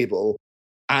that table,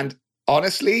 and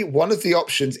honestly, one of the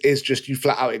options is just you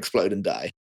flat out explode and die.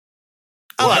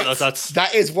 I like Right? those odds.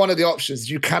 That is one of the options.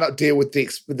 You cannot deal with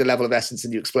the level of essence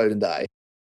and you explode and die.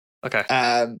 Okay.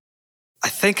 Um, I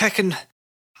think I can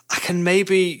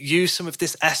maybe use some of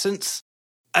this essence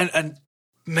and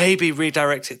maybe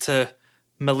redirect it to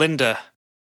Melinda.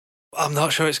 I'm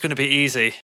not sure it's going to be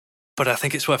easy, but I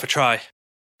think it's worth a try.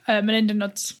 Melinda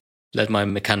nods. Let my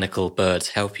mechanical birds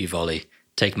help you, Volley.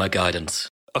 Take my guidance.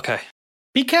 Okay.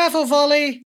 Be careful,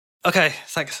 Volley. Okay,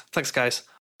 thanks guys.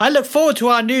 I look forward to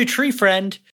our new tree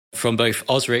friend. From both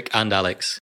Osric and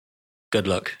Alex, good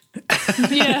luck.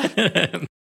 Yeah.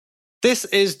 This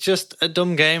is just a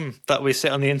dumb game that we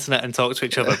sit on the internet and talk to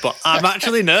each other, but I'm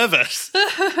actually nervous.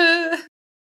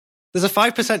 There's a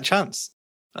 5% chance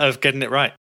of getting it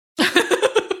right.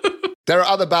 there are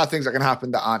other bad things that can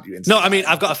happen that aren't you. No, I mean,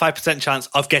 I've got a 5% chance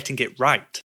of getting it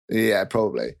right. Yeah,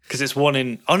 probably. Because it's 1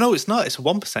 in... Oh, no, it's not. It's a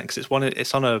 1% because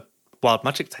it's on a wild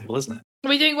magic table, isn't it? Are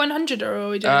we doing 100 or are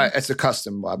we doing... It's a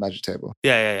custom wild magic table.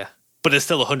 Yeah. But there's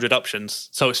still 100 options.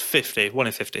 So it's 50, 1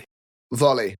 in 50.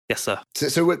 Volley. Yes, sir.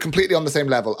 So we're completely on the same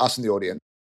level, us and the audience.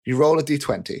 You roll a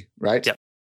d20, right? Yep.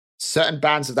 Certain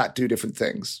bands of that do different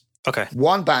things. Okay.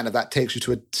 1 band of that takes you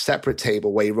to a separate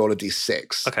table where you roll a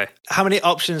d6. Okay. How many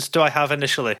options do I have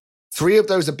initially? 3 of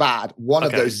those are bad. 1 of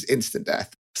Okay. those is instant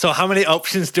death. So how many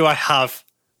options do I have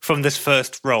from this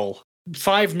first roll?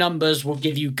 5 numbers will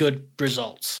give you good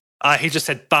results. He just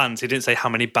said bands. He didn't say how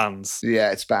many bands.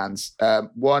 Yeah, it's bands.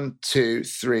 1, 2,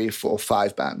 3, 4,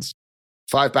 5 bands.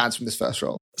 5 bands from this first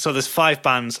roll. So there's 5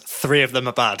 bands. 3 of them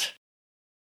are bad.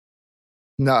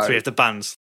 No, 3 of the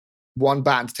bands. 1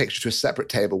 band takes you to a separate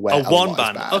table where Oh, a one lot is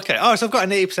band. bad. Okay. Oh, so I've got an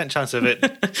 80% chance of it.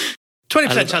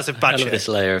 20% chance of I bad love shit. this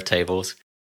layer of tables.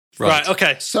 Right.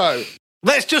 Okay. So,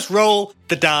 Let's just roll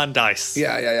the darn dice.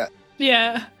 yeah.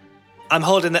 Yeah. I'm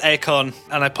holding the acorn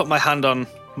and I put my hand on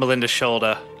Melinda's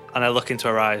shoulder and I look into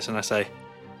her eyes and I say,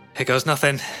 "Here goes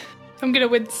nothing." I'm going to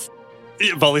wince.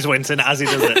 Volley's wincing as he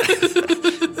does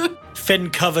it. Finn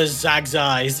covers Zag's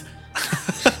eyes.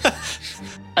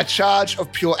 A charge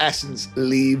of pure essence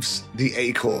leaves the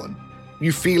acorn.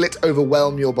 You feel it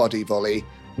overwhelm your body, Volley.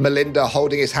 Melinda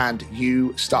holding his hand,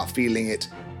 you start feeling it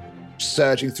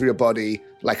surging through your body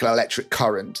like an electric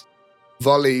current.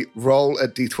 Volley, roll a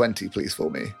d20, please,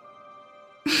 for me.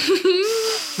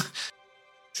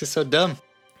 This is so dumb.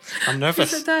 I'm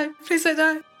nervous. Please don't die. Please don't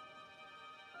die.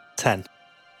 10.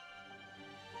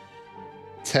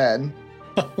 10.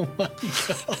 Oh my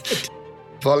god.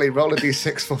 Volley, roll a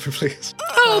d6 for me, please.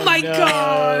 Oh, my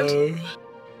God.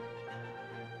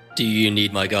 Do you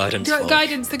need my guidance? Volley?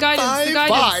 Guidance, the guidance, the Five.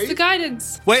 guidance, the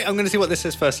guidance. Wait, I'm going to see what this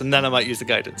is first and then I might use the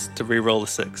guidance to re-roll the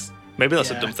 6. Maybe that's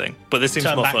Yeah. a dumb thing, but this seems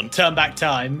more fun. Turn back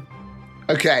time.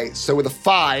 Okay, so with a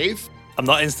 5, I'm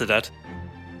not insta-dead.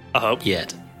 I hope.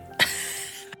 Yet.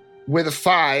 with a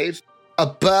 5, a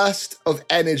burst of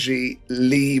energy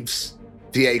leaves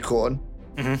the acorn.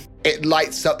 Mhm. It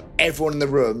lights up everyone in the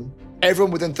room.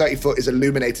 Everyone within 30 foot is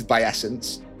illuminated by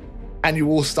essence. And you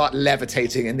all start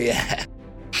levitating in the air.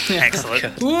 Excellent.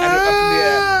 And you're up in the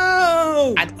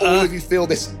air. And all of you feel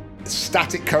this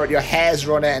static current. Your hairs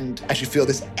are on end as you feel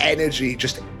this energy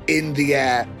just in the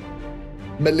air.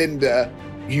 Melinda,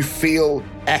 you feel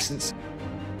essence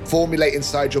formulate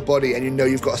inside your body and you know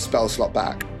you've got a spell slot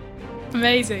back.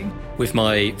 Amazing. With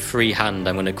my free hand,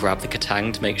 I'm going to grab the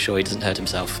Katang to make sure he doesn't hurt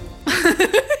himself.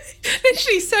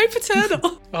 Literally so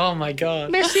paternal. Oh my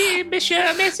god. Messi,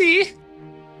 Monsieur, Messi.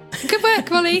 Good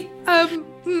work, Molly.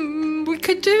 We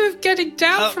could do with getting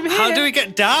down from here. How do we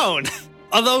get down?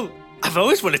 Although, I've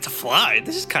always wanted to fly.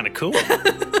 This is kind of cool.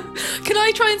 Can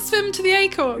I try and swim to the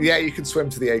acorn? Yeah, you can swim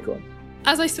to the acorn.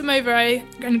 As I swim over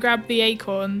and grab the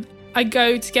acorn, I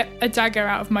go to get a dagger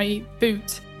out of my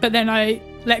boot, but then I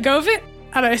let go of it,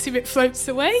 and I assume it floats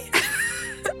away.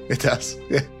 It does.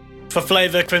 Yeah. For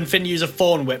flavour, can Finn use a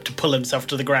thorn whip to pull himself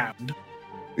to the ground?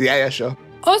 Yeah, sure.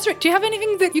 Osric, do you have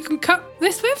anything that you can cut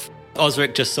this with?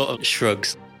 Osric just sort of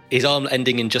shrugs. His arm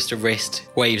ending in just a wrist,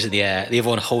 waves in the air, the other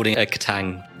one holding a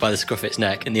Katang by the scruff of its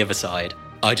neck in the other side.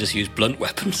 I just use blunt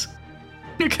weapons.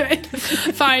 Okay,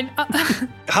 fine.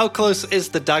 How close is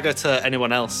the dagger to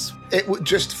anyone else? It would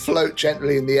just float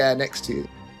gently in the air next to you.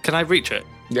 Can I reach it?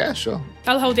 Yeah, sure.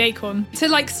 I'll hold the acorn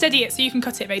to steady it so you can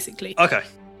cut it, basically. Okay.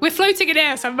 We're floating in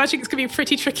air, so I'm imagining it's going to be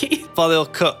pretty tricky. Volley will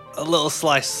cut a little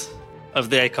slice of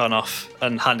the acorn off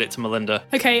and hand it to Melinda.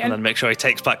 Okay, And then make sure he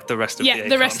takes back the rest of the yeah, acorn.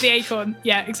 the rest of the acorn.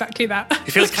 Yeah, exactly that.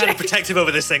 He feels kind of protective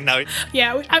over this thing now.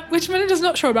 Yeah, which Melinda's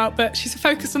not sure about, but she's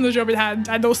focused on the job in hand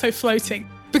and also floating.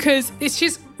 Because it's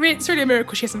really a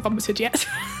miracle she hasn't vomited yet.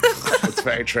 That's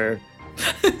very true.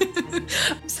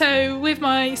 So with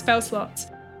my spell slot,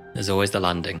 There's always the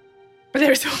landing.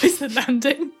 there is always the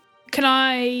landing. Can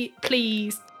I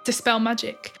please dispel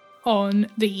magic on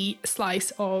the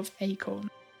slice of acorn?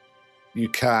 You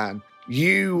can.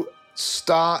 You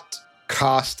start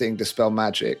casting Dispel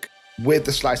Magic with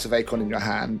the slice of acorn in your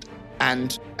hand.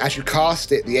 And as you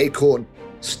cast it, the acorn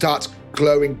starts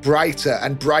glowing brighter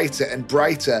and brighter and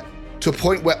brighter to a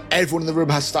point where everyone in the room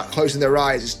has to start closing their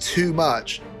eyes. It's too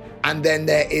much. And then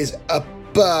there is a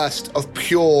burst of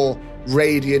pure,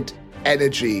 radiant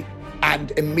energy.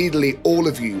 And immediately all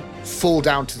of you fall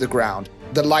down to the ground.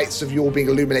 The lights of you all being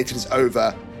illuminated is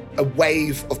over. A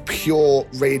wave of pure,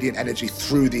 radiant energy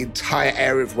through the entire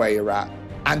area of where you're at.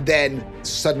 And then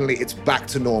suddenly it's back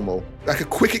to normal. Like a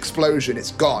quick explosion,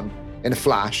 it's gone in a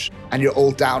flash, and you're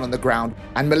all down on the ground.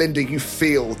 And Melinda, you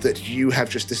feel that you have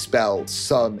just dispelled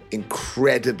some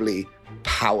incredibly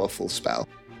powerful spell.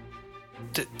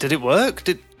 Did it work?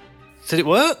 Did it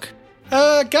work?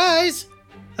 Guys,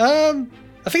 I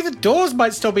think the doors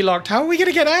might still be locked. How are we going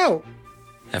to get out?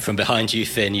 And from behind you,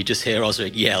 Finn, you just hear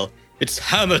Osric yell, "It's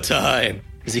hammer time!"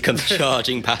 as he comes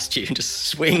charging past you and just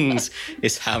swings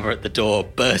his hammer at the door,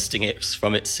 bursting it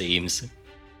from its seams.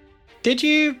 Did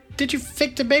you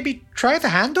think to maybe try the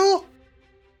handle?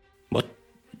 What?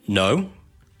 No.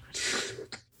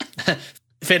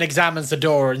 Finn examines the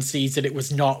door and sees that it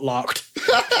was not locked.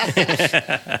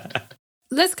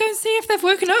 Let's go and see if they've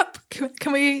woken up.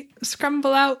 Can we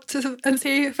scramble out and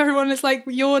see if everyone is like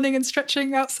yawning and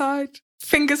stretching outside?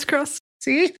 Fingers crossed.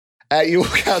 See? You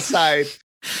walk outside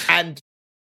and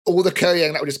all the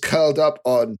Koyang that were just curled up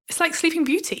on... It's like Sleeping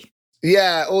Beauty.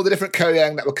 Yeah, all the different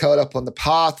Koyang that were curled up on the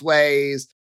pathways,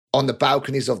 on the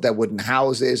balconies of their wooden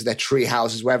houses, their tree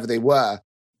houses, wherever they were,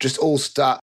 just all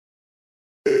start...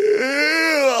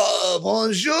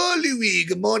 Bonjour, Louis.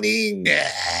 Good morning.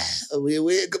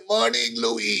 Good morning,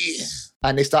 Louis.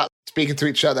 And they start speaking to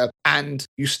each other, and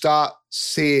you start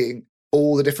seeing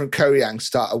all the different Koyang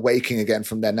start awaking again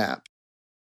from their nap.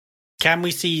 Can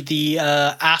we see the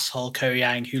asshole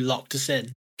Koyang who locked us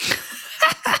in?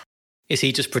 Is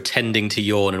he just pretending to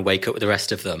yawn and wake up with the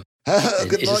rest of them?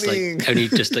 Good It's morning. just only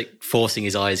just forcing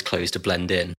his eyes closed to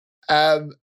blend in.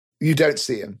 You don't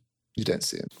see him. You don't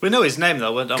see him. We know his name,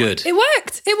 though. Don't Good. It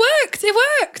worked. It worked. It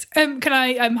worked. Can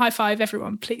I high five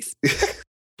everyone, please?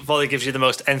 Volley gives you the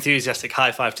most enthusiastic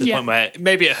high five to the Yeah. point where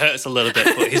maybe it hurts a little bit,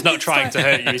 but he's not trying to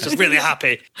hurt you. He's just really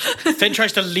happy. Finn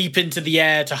tries to leap into the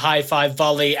air to high five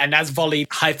Volley, and as Volley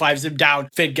high fives him down,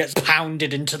 Finn gets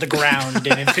pounded into the ground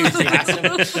in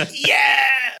enthusiasm. Yeah!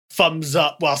 Thumbs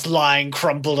up whilst lying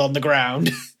crumpled on the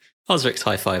ground. Osric's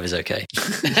high five is okay.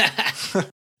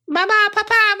 Mama,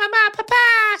 papa,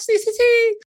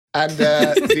 see. And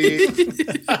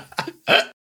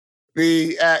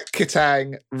the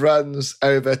Kitang runs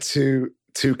over to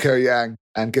Koyang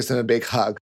and gives them a big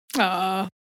hug. Aww.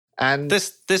 And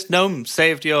This gnome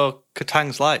saved your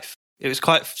Katang's life. It was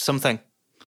quite something.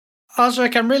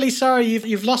 Osric, I'm really sorry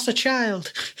you've lost a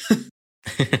child.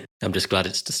 I'm just glad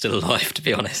it's still alive, to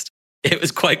be honest. It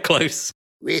was quite close.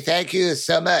 we thank you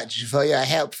so much for your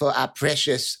help for our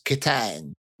precious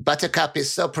Kitang. Buttercup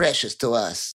is so precious to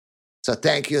us. So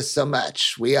thank you so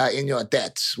much. We are in your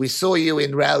debt. We saw you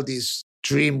in Rowdy's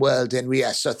dream world, and we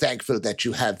are so thankful that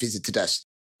you have visited us,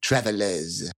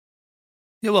 travelers.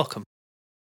 You're welcome.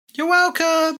 You're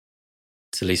welcome.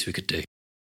 It's the least we could do.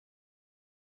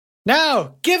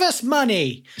 Now, give us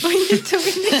money.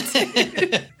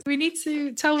 We need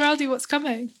to tell Rowdy what's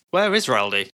coming. Where is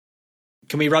Rowdy?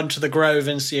 Can we run to the grove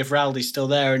and see if Rowdy's still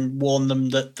there and warn them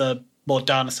that the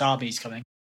Mordanis army is coming?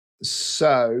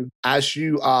 So, as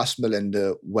you ask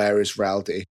Melinda, where is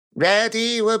Rowdy?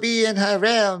 Rowdy will be in her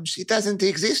realm. She doesn't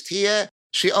exist here.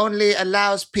 She only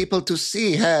allows people to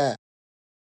see her.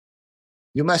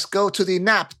 You must go to the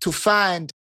nap to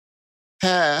find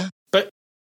her. But,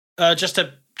 just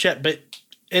to check, but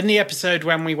in the episode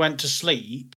when we went to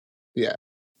sleep, Yeah.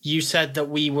 you said that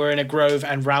we were in a grove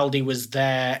and Rowdy was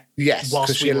there. Yes,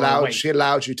 Whilst because we were awake. she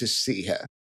allowed you to see her.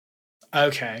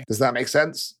 Okay. Does that make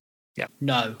sense?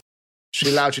 No. She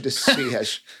allowed you to see her.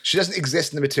 She doesn't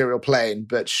exist in the material plane,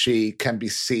 but she can be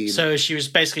seen. So she was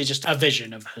basically just a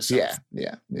vision of herself.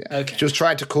 Yeah. Okay. She was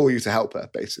trying to call you to help her,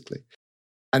 basically.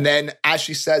 And then as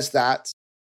she says that,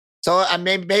 so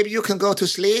maybe you can go to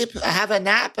sleep, have a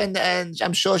nap, and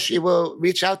I'm sure she will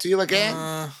reach out to you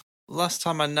again. Last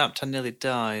time I napped, I nearly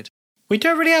died. We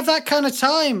don't really have that kind of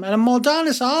time, and a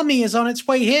Mordanis army is on its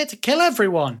way here to kill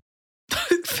everyone.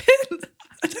 Finn,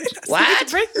 I don't know.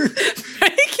 What? Break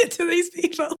it to these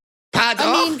people. Pardon?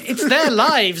 I mean, it's their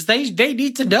lives. They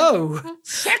need to know.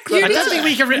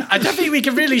 I don't think we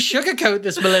can really sugarcoat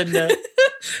this, Melinda.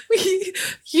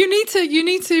 You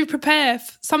need to prepare.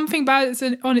 Something bad is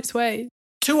on its way.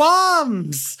 To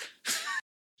arms.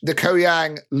 The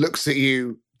Koyang looks at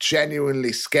you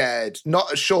genuinely scared,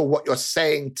 not sure what you're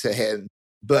saying to him,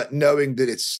 but knowing that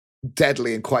it's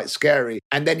deadly and quite scary.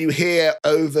 And then you hear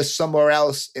over somewhere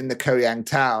else in the Koyang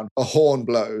town, a horn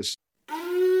blows.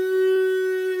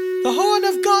 The Horn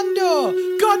of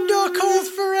Gondor! Gondor calls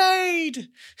for aid!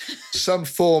 Some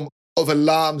form of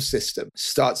alarm system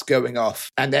starts going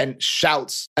off, and then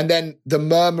shouts, and then the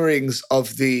murmurings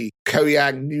of the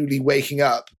Koyang newly waking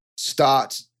up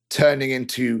start turning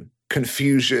into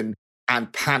confusion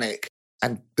and panic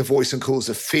and the voice and calls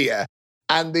of fear.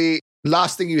 And the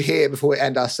last thing you hear before we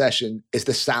end our session is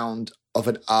the sound of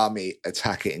an army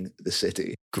attacking the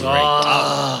city. Great.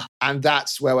 Ah. And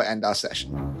that's where we'll end our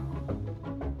session.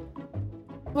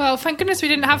 Well, thank goodness we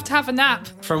didn't have to have a nap.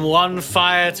 From one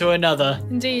fire to another.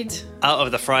 Indeed. Out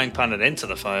of the frying pan and into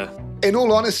the fire. In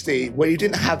all honesty, when you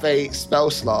didn't have a spell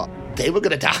slot, they were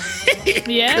going to die.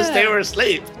 Yeah. Because they were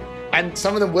asleep. And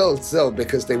some of them will still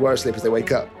because they were asleep as they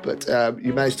wake up. But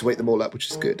you managed to wake them all up,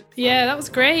 which is good. Yeah, that was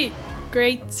great.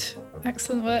 Great.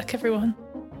 Excellent work, everyone.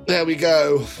 There we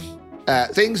go.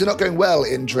 Things are not going well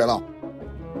in Drillon.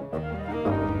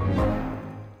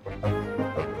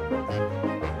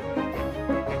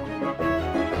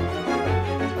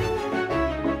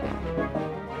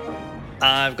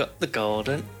 I've got the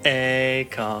golden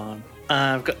acorn.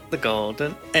 I've got the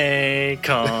golden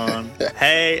acorn.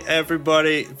 Hey,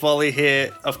 everybody. Volley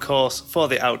here, of course, for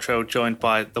the outro, joined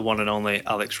by the one and only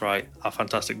Alex Wright, our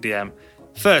fantastic DM.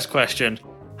 First question.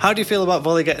 How do you feel about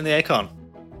Volley getting the acorn?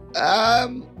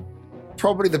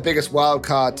 Probably the biggest wild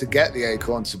card to get the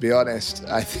acorn, to be honest.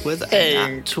 I think. With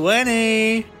a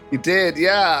 20. You did,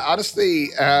 yeah. Honestly,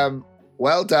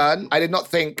 well done. I did not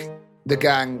think the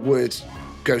gang would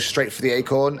go straight for the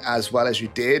acorn as well as you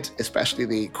did, especially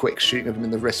the quick shooting of him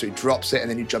in the wrist so he drops it and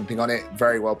then you jumping on it.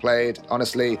 Very well played.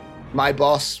 Honestly, my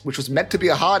boss, which was meant to be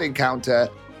a hard encounter,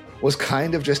 was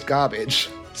kind of just garbage.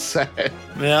 So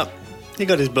Yeah, he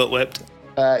got his butt whipped.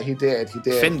 he did.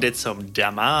 Finn did some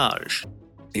damage.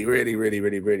 He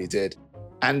really did.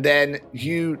 And then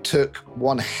you took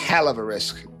one hell of a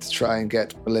risk to try and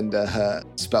get Belinda her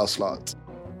spell slot.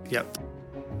 Yep.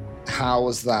 How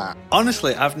was that?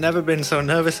 Honestly, I've never been so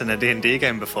nervous in a D&D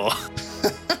game before.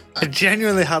 I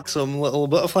genuinely had some little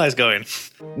butterflies going.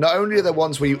 Not only are there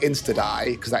ones where you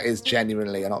insta-die, because that is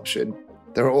genuinely an option,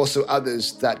 there are also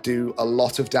others that do a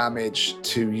lot of damage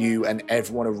to you and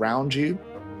everyone around you.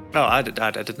 Oh, I did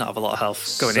not have a lot of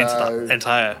health going into that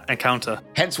entire encounter.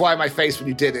 Hence why my face when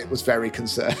you did it was very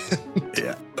concerned.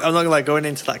 Yeah. I'm not like going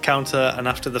into that counter and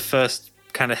after the first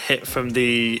kind of hit from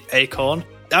the acorn,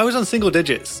 I was on single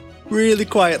digits. Really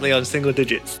quietly on single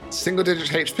digits. Single digit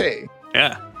HP?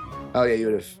 Yeah. Oh yeah, you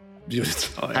would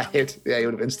have Oh, yeah. died. Yeah, you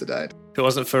would have insta-died. If it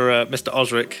wasn't for Mr.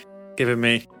 Osric giving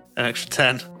me an extra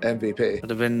 10, MVP. I'd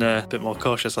have been a bit more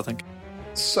cautious, I think.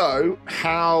 So,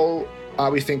 how are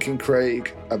we thinking,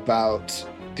 Craig, about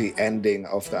the ending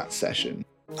of that session?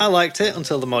 I liked it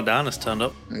until the Mordanus turned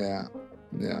up.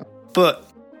 Yeah. But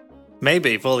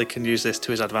maybe Volley can use this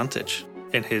to his advantage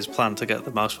in his plan to get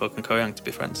the Mousefolk and Koyang to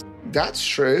be friends. That's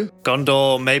true.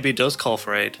 Gondor maybe does call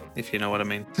for aid, if you know what I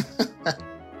mean.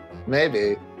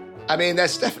 Maybe. I mean,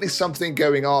 there's definitely something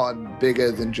going on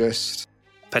bigger than just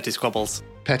Petty squabbles.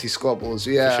 petty squabbles.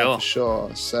 Yeah, for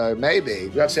sure. So maybe.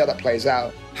 We'll have to see how that plays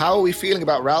out. How are we feeling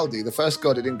about Raldi? The first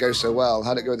god, it didn't go so well.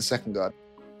 How'd it go with the second god?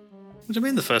 What do you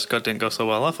mean the first god didn't go so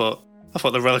well? I thought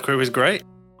the Reliquary was great.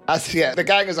 The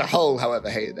gang as a whole, however,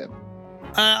 hated him.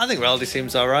 I think Raldi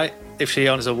seems alright, if she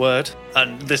honors a word.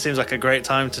 And this seems like a great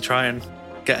time to try and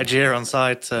get a Jir on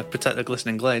side to protect the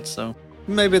Glistening Glade. So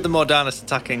maybe the Mordanus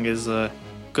attacking is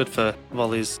good for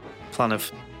Volley's plan of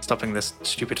stopping this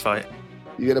stupid fight.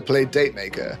 You're going to play Date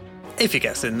Maker. If he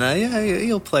gets in there, yeah,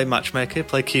 he'll play Matchmaker,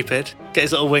 play Cupid, get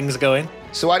his little wings going.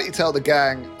 So why don't you tell the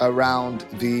gang around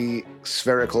the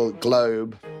spherical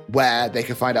globe where they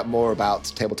can find out more about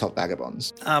Tabletop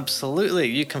Vagabonds? Absolutely.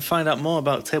 You can find out more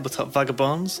about Tabletop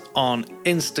Vagabonds on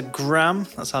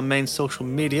Instagram. That's our main social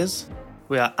medias.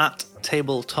 We are at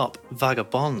Tabletop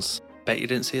Vagabonds. Bet you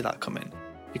didn't see that coming.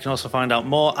 You can also find out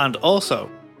more, and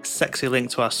also a sexy link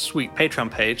to our sweet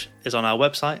Patreon page is on our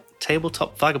website,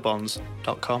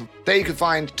 tabletopvagabonds.com. There you can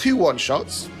find 2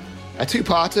 one-shots, a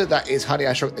 2-parter that is Honey,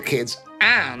 I Shrunk the Kids,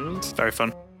 and Very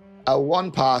fun. a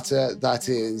 1-parter that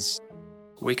is...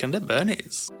 Weekend at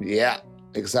Bernie's. Yeah,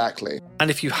 exactly.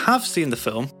 And if you have seen the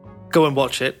film, go and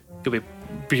watch it. You'll be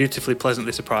beautifully,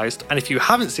 pleasantly surprised. And if you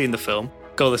haven't seen the film,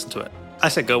 go listen to it. I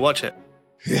said go watch it.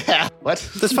 Yeah, what?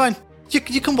 That's fine. You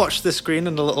can watch the screen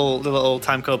and the little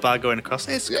timecode bar going across.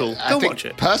 It's cool. I Go think watch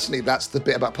it. Personally, that's the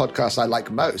bit about podcasts I like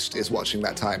most, is watching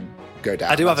that time go down.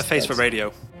 I do have a face for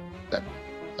radio.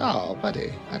 Oh,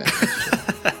 buddy. I don't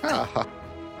oh,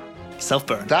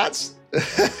 Self-burn. that's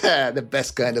the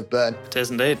best kind of burn. It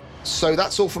is indeed. So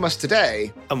that's all from us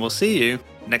today. And we'll see you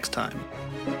next time.